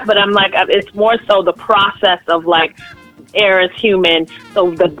of that, but I'm like, it's more so the process of like air is human.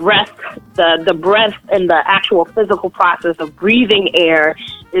 So the breath, the breath and the actual physical process of breathing air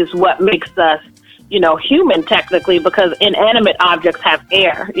is what makes us, human technically, because inanimate objects have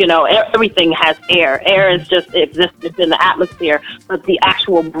air. Everything has air. Air is just existence in the atmosphere, but the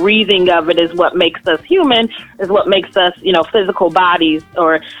actual breathing of it is what makes us human, is what makes us, physical bodies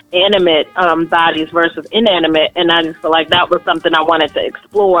or animate bodies versus inanimate. And I just feel like that was something I wanted to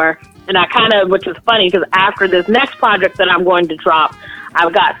explore. And I kind of, which is funny, because after this next project that I'm going to drop,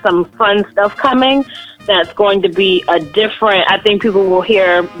 I've got some fun stuff coming that's going to be a different, I think people will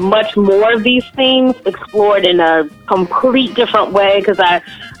hear much more of these themes explored in a complete different way, because I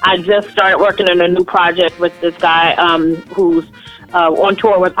just started working on a new project with this guy who's on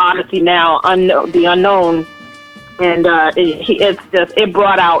tour with Odyssey now, The Unknown. And it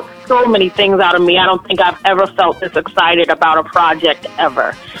brought out so many things out of me. I don't think I've ever felt this excited about a project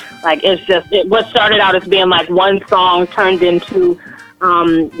ever. Like, what started out as being like one song turned into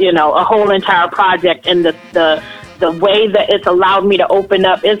a whole entire project, and the way that it's allowed me to open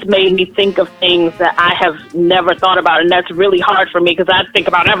up, it's made me think of things that I have never thought about, and that's really hard for me, because I think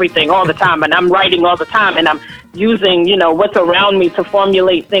about everything all the time, and I'm writing all the time, and I'm using, what's around me to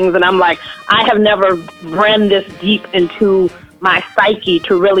formulate things, and I'm like, I have never ran this deep into my psyche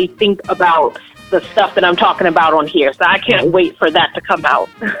to really think about the stuff that I'm talking about on here. So I can't wait for that to come out.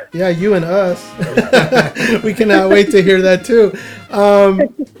 Yeah, you and us. We cannot wait to hear that too.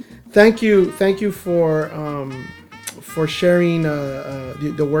 Thank you for sharing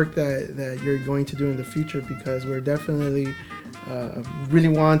the work that you're going to do in the future, because we're definitely really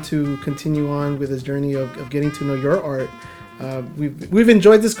want to continue on with this journey of getting to know your art. We've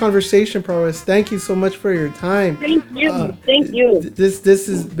enjoyed this conversation, Prowess. Thank you so much for your time. Thank you. Thank you. This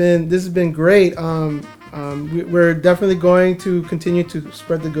has been great. We're definitely going to continue to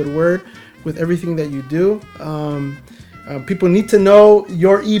spread the good word with everything that you do. People need to know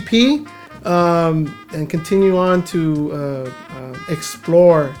your EP and continue on to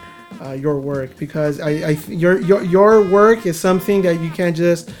explore your work, because your work is something that you can't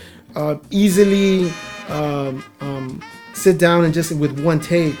just easily sit down and just with one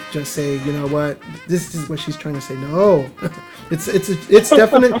take, just say, you know what, this is what she's trying to say. No, it's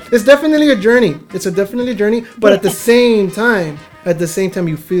definitely a journey. It's definitely a journey, but at the same time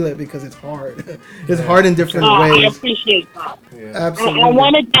you feel it because it's hard. It's hard in different ways. I appreciate that. Yeah. Absolutely. I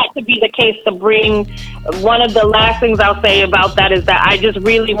wanted that to be the case, to bring one of the last things I'll say about that is that I just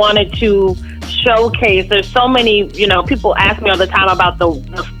really wanted to showcase. There's so many, people ask me all the time about the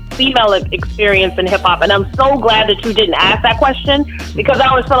female experience in hip hop, and I'm so glad that you didn't ask that question, because I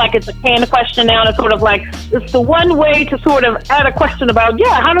always feel like it's a canned question now, and it's sort of like it's the one way to sort of add a question about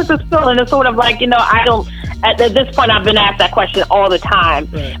how does this feel, and it's sort of like I don't. At this point, I've been asked that question all the time.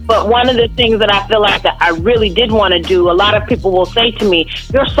 Right. But one of the things that I feel like that I really did want to do, a lot of people will say to me,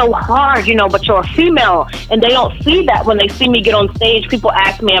 "You're so hard, but you're a female," and they don't see that when they see me get on stage. People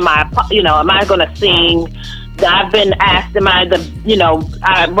ask me, "Am I going to sing?" I've been asked,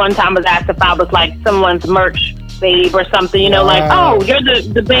 I one time was asked if I was like someone's merch babe or something, like, oh, you're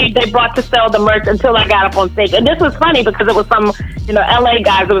the babe they brought to sell the merch, until I got up on stage. And this was funny because it was some, LA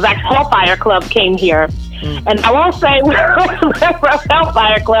guys. It was actually Hellfire Club came here. And I won't say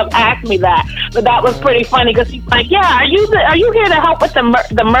Hellfire Club asked me that, but that was pretty funny because he's like, yeah, are you here to help with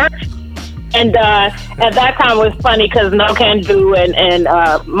the merch? And at that time it was funny because No Can Do and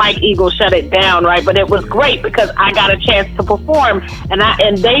Mike Eagle shut it down, right? But it was great because I got a chance to perform,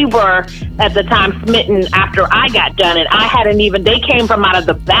 and they were at the time smitten after I got done, and I hadn't even. They came from out of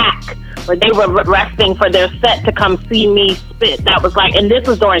the back where they were resting for their set to come see me spit. That was like, and this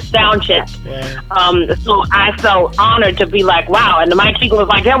was during sound check. Yeah. So I felt honored to be like, wow. And Mike Eagle was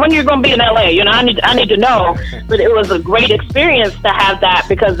like, yeah, when are you going to be in LA? I need to know. But it was a great experience to have that,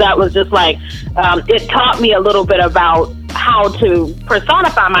 because that was just like, it taught me a little bit about how to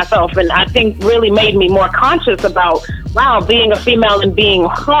personify myself, and I think really made me more conscious about, wow, being a female and being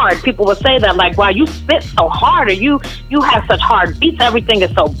hard. People would say that, like, wow, you spit so hard, or you have such hard beats, everything is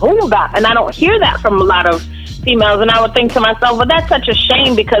so boom bap, and I don't hear that from a lot of females. And I would think to myself, well, that's such a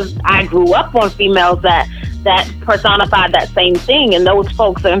shame, because I grew up on females that personified that same thing, and those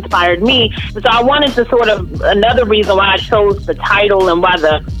folks inspired me. So I wanted to sort of, another reason why I chose the title and why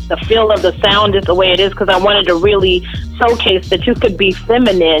the feel of the sound is the way it is, because I wanted to really showcase that you could be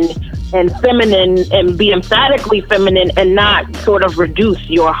feminine and be emphatically feminine and not sort of reduce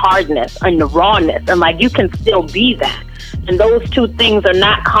your hardness and the rawness, and like you can still be that. And those two things are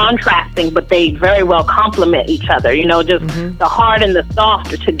not contrasting, but they very well complement each other. The hard and the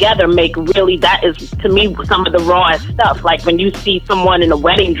soft together make really, that is, to me, some of the rawest stuff. Like when you see someone in a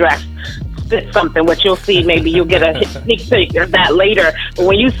wedding dress spit something, which you'll see, maybe you'll get a sneak peek of that later. But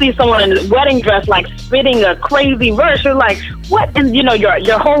when you see someone in a wedding dress, like spitting a crazy verse, you're like, what? And,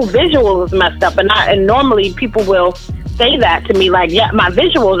 your whole visual is messed up. And normally people will say that to me, like, yeah, my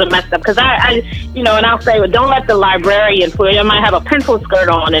visuals are messed up, because I and I'll say, well, don't let the librarian fool you. I might have a pencil skirt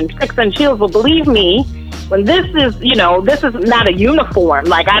on and 6-inch heels. Well, believe me, when this is not a uniform.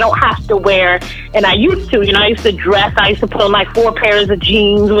 Like, I don't have to wear, and I used to, I used to dress. I used to put on like 4 pairs of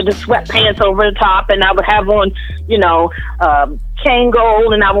jeans with the sweatpants over the top, and I would have on,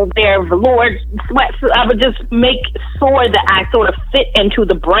 Kangol, and I would wear velour sweats. I would just make sure that I sort of fit into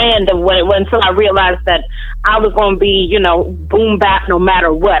the brand of what it was, until I realized that I was going to be, boom bap no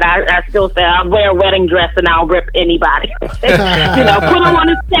matter what. I still say I'll wear a wedding dress and I'll rip anybody. Put them on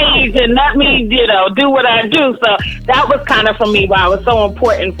the stage and let me, do what I do. So that was kind of, for me, why it was so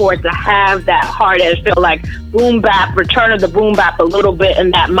important for it to have that hard edge feel, like boom bap, return of the boom bap a little bit, in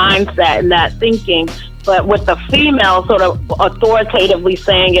that mindset and that thinking. But with the female sort of authoritatively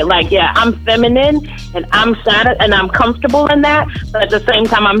saying it, like, yeah, I'm feminine and I'm sad and I'm comfortable in that, but at the same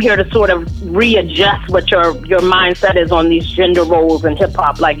time, I'm here to sort of readjust what your mindset is on these gender roles in hip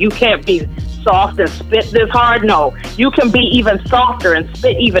hop. Like, you can't be soft and spit this hard. No, you can be even softer and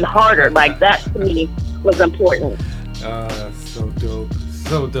spit even harder. Like, that to me was important. So dope.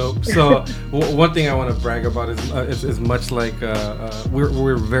 So dope. So one thing I want to brag about is much like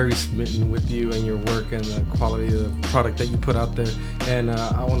we're very smitten with you and your work and the quality of the product that you put out there. And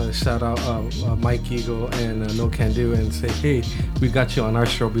I want to shout out Mike Eagle and No Can Do and say, hey, we got you on our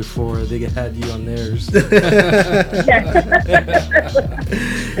show before they had you on theirs.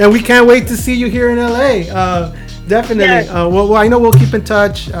 And we can't wait to see you here in LA. Definitely. Yes. Well, I know we'll keep in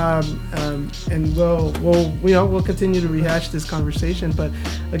touch, and we'll continue to rehash this conversation. But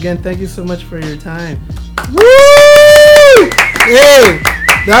again, thank you so much for your time. Woo! Hey.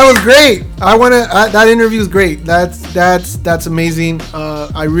 That was great. That interview is great. That's amazing.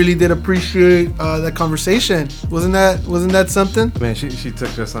 I really did appreciate that conversation. Wasn't that something? Man, she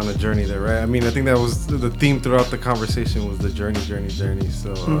took us on a journey there, right? I mean, I think that was the theme throughout the conversation was the journey.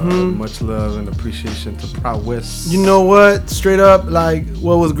 So much love and appreciation to Prowess. You know what? Straight up, like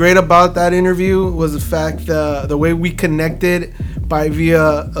what was great about that interview was the fact the way we connected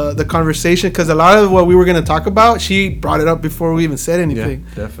via the conversation, because a lot of what we were going to talk about, she brought it up before we even said anything.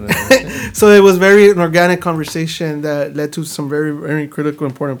 Yeah, definitely. So it was an organic conversation that led to some very, very critical,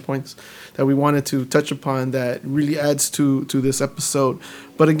 important points that we wanted to touch upon that really adds to this episode.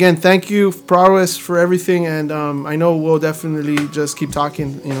 But again, thank you, Prowess, for everything, and I know we'll definitely just keep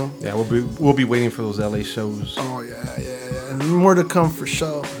talking. Yeah, we'll be waiting for those LA shows. Oh yeah, and more to come for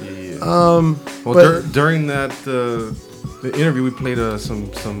sure. Yeah. During that. The interview, we played some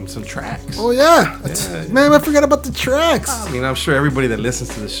tracks. Oh yeah, man! I forgot about the tracks. I mean, I'm sure everybody that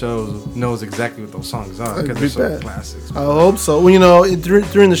listens to the show knows exactly what those songs are because they're so classics. I hope so. Well,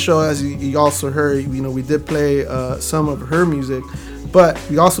 during the show, as you also heard, we did play some of her music, but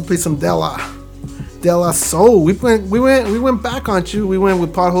we also played some De La Soul. We went back on you. We went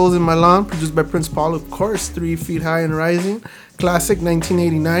with Potholes in My Lawn, produced by Prince Paul, of course. 3 Feet High and Rising. Classic,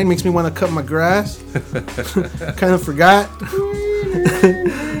 1989. Makes me want to cut my grass. Kind of forgot.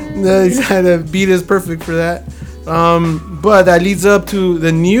 The beat is perfect for that. But that leads up to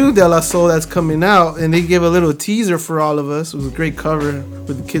the new De La Soul that's coming out, and they gave a little teaser for all of us. It was a great cover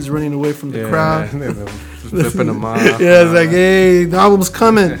with the kids running away from the crowd. Flipping them off. Yeah, it's like, hey, the album's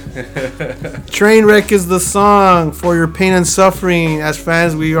coming. Trainwreck is the song for your pain and suffering. As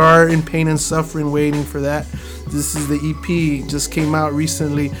fans, we are in pain and suffering, waiting for that. This is the EP, just came out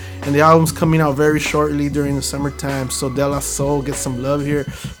recently, and the album's coming out very shortly during the summertime, so De La Soul gets some love here.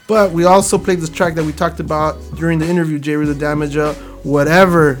 But we also played this track that we talked about during the interview, Jerry the Damager,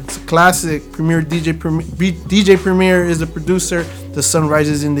 Whatever. It's a classic. DJ Premier is the producer. The Sun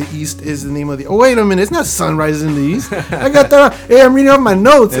Rises in the East is the name of the... Oh, wait a minute. It's not Sun Rises in the East. I got that. Hey, I'm reading off my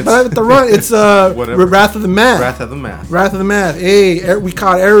notes. But I have to run. It's Wrath of the Math. Wrath of the Math. Wrath of the Math. Hey, we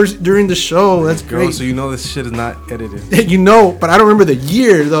caught errors during the show. That's great. So you know this shit is not edited. But I don't remember the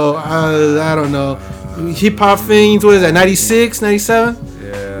year, though. I don't know. Hip Hop Fiends, what is that, 96, 97?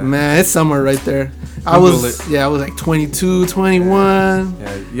 Yeah. Man, it's somewhere right there. I was like 22, 21.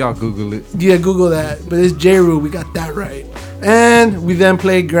 Yeah, y'all Google it. Yeah, Google that. But it's J-Roo. We got that right. And we then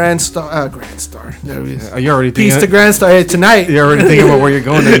played Grand Star. There it is. You already thinking? Peace to Grand Star. Hey, tonight. You're already thinking about where you're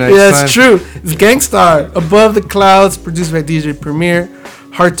going tonight. Yeah, it's true. It's Gangstar. Above the Clouds, produced by DJ Premier.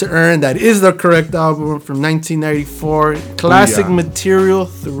 Hard to Earn. That is the correct album from 1994. Classic material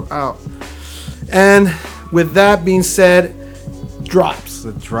throughout. And with that being said, drops.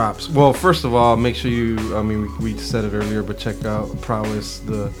 The drops. Well, first of all, make sure we said it earlier, but check out Prowess,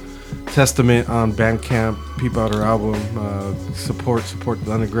 the Testament on Bandcamp. Peep out her album. Support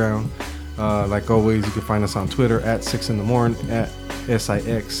the underground. Like always, you can find us on Twitter at 6 in the morning at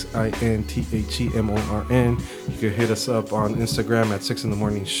SIXINTHEMORN. You can hit us up on Instagram at 6 in the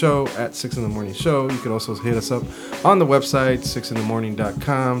morning show at 6 in the morning show. You can also hit us up on the website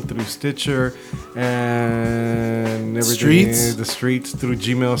 6inthemorning.com through Stitcher and everything. The streets through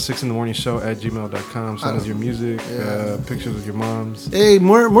Gmail 6 in the morning show at gmail.com. Send us your music, pictures of your moms. Hey,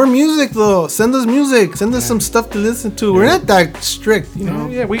 more music though. Send us music. Send us some stuff to listen to. We're not that strict, you know.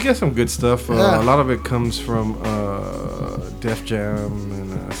 Yeah, we get some good stuff. A lot of it comes from Def Jam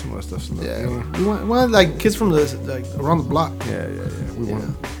and some other stuff. We want like kids from around the block. We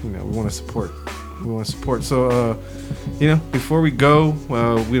want to support. So before we go,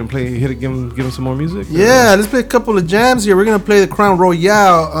 we gonna play. Give them some more music. Yeah, let's play a couple of jams here. We're gonna play the Crown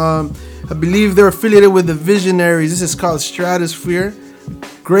Royale. I believe they're affiliated with the Visionaries. This is called Stratosphere.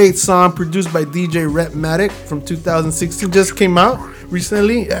 Great song produced by DJ Rhapmatic from 2016. Just came out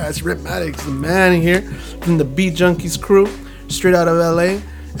recently. Yeah, it's Rhapmatic, the man here from the Beat Junkies crew, straight out of LA.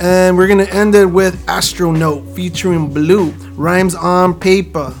 And we're gonna end it with Astronaut featuring Blue, Rhymes on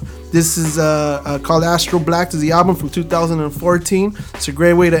Paper. This is called Astro Black. This is the album from 2014. It's a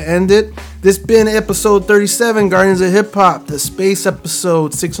great way to end it. This been episode 37, Guardians of Hip Hop, the space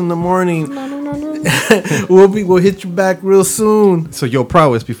episode, 6 in the morning. We'll hit you back real soon. So,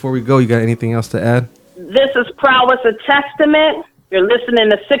 Prowess, before we go, you got anything else to add? This is Prowess, a Testament. You're listening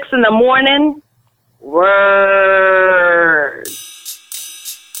to 6 in the morning. Word.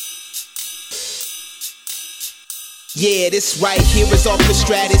 Yeah, this right here is off the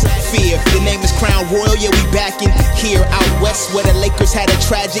stratosphere. The name is Crown Royal, yeah, we back in here. Out west where the Lakers had a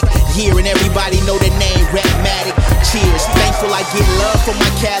tragic year, and everybody know the name, Rhapmatic. Cheers, thankful I get love from my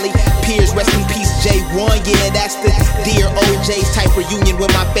Cali peers. Rest in peace, J1, yeah, that's the dear old J's type reunion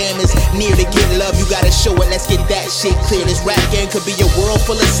when my fam is near. To get love, you gotta show it, let's get that shit clear. This rap game could be a world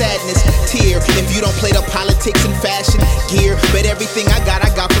full of sadness, tear. If you don't play the politics and fashion gear, but everything I got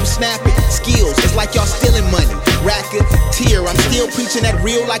from snapping. Skills, it's like y'all stealing money. Racketeer, I'm still preaching that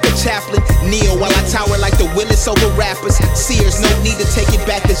real like a chaplain. Kneel while I tower like the Willis over rappers. Sears, no need to take it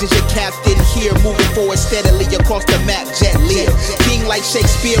back, cause it's your captain here. Moving forward steadily across the map, Jet Li. King like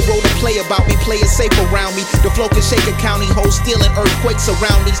Shakespeare wrote a play about me, play it safe around me. The flow can shake a county, hold still in earthquake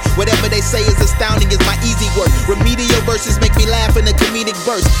surroundings. Whatever they say is astounding is my easy work. Remedial verses make me laugh in a comedic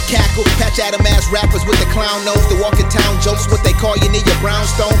verse. Cackle, patch Adam ass rappers with the clown nose. The walking town jokes, what they call you near your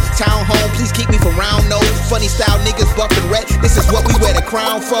brownstone. Town home, please keep me from round nose. Funny style niggas buff and red, this is what we wear the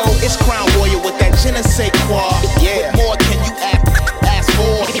crown for. It's Crown Warrior with that je ne sais quoi. Yeah. What more can you ask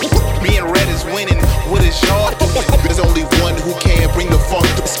for? Me and Red is winning, what is y'all doing? There's only one who can bring the funk.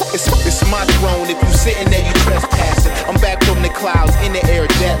 It's my throne, if you sitting there you trespassing. I'm back from the clouds, in the air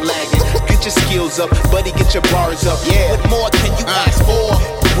jet lagging. Get your skills up, buddy, get your bars up. Yeah. What more can you ask for?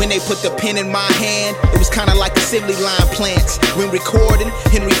 When they put the pen in my hand, it was kinda like assembly line plants. When recording,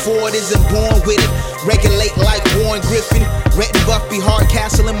 Henry Ford isn't born with it. Regulate like Warren Griffin, Rhett and Buffy,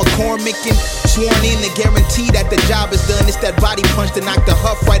 Hardcastle and McCormick, and sworn in to guarantee that the job is done. It's that body punch to knock the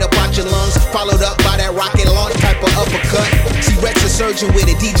huff right up out your lungs, followed up by that rocket launch type of uppercut. See, Rex a surgeon with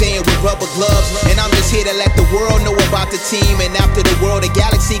it, DJing with rubber gloves, and I'm just here to let the world know about the team. And after the world, the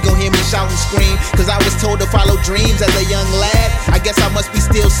galaxy gon' hear me shout and scream, cause I was told to follow dreams as a young lad. I guess I must be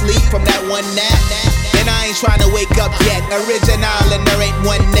still sleep from that one nap, and I ain't trying to wake up yet. Original and there ain't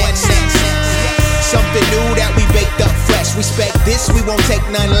one next. Something new that we baked up fresh. Respect this, we won't take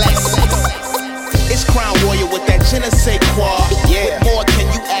none less. It's Crown Warrior with that je ne sais quoi. Yeah. What more can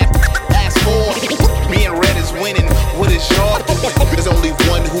you ask for? Me and Red is winning, what is y'all doing? There's only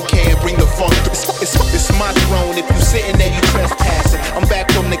one who can bring the funk. It's my throne, if you sitting there you trespassing. I'm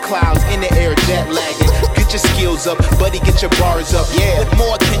back from the clouds, in the air jet lagging. Get your skills up, buddy, get your bars up. Yeah. What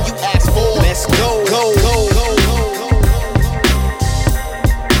more can you ask for? Let's go, go, go, go, go.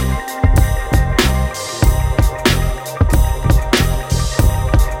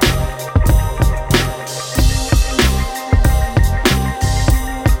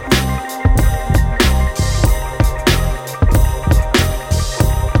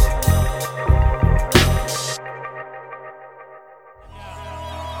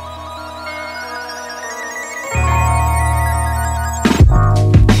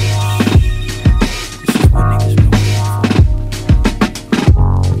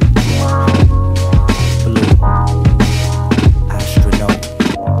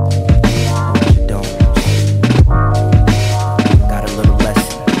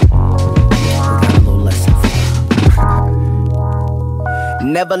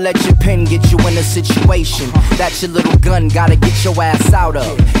 Never let your pen get you in a situation that your little gun gotta get your ass out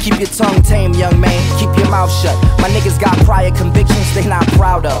of. Keep your tongue tame, young man, keep your mouth shut. My niggas got prior convictions they not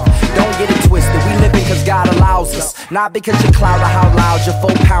proud of. Don't get it twisted, we living cause God allows us, not because you're cloud or how loud your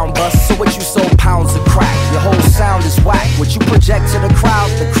 4-pound bust. So what you sold pounds of crack, your whole sound is whack. What you project to the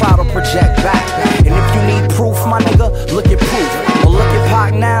crowd will project back. And if you need proof, my nigga, look at proof. Or look at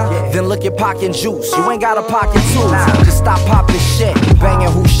Pac now, then look at Pac and Juice. You ain't got a pocket too, just stop popping shit.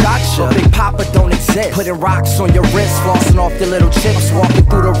 Banging who shot you, Big Papa don't exist. Putting rocks on your wrist, flossing off your little chips. Walking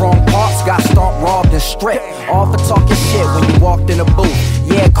through the wrong parts, got stomped, robbed and stripped. All for talking shit when you walked in the booth.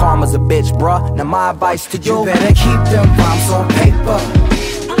 Yeah, karma's a bitch, bruh. Now my advice to you, better keep them rhymes on paper.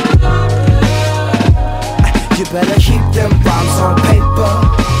 You better keep them rhymes on paper.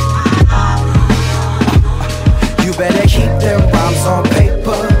 You better keep them rhymes on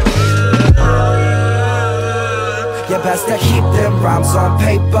paper. You best to keep them rhymes on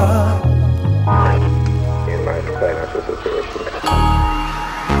paper.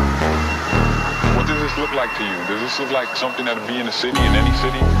 What does this look like to you? Does this look like something that'll be in a city, in any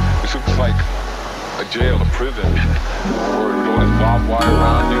city? This looks like a jail, a prison, or all this barbed wire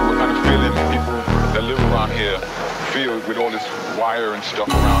around you. What kind of feeling people that live around here feel with all this wire and stuff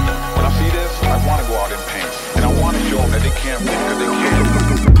around them? When I see this, I want to go out in pain, and I want to show them that they can't win because they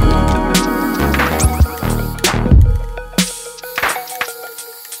can't.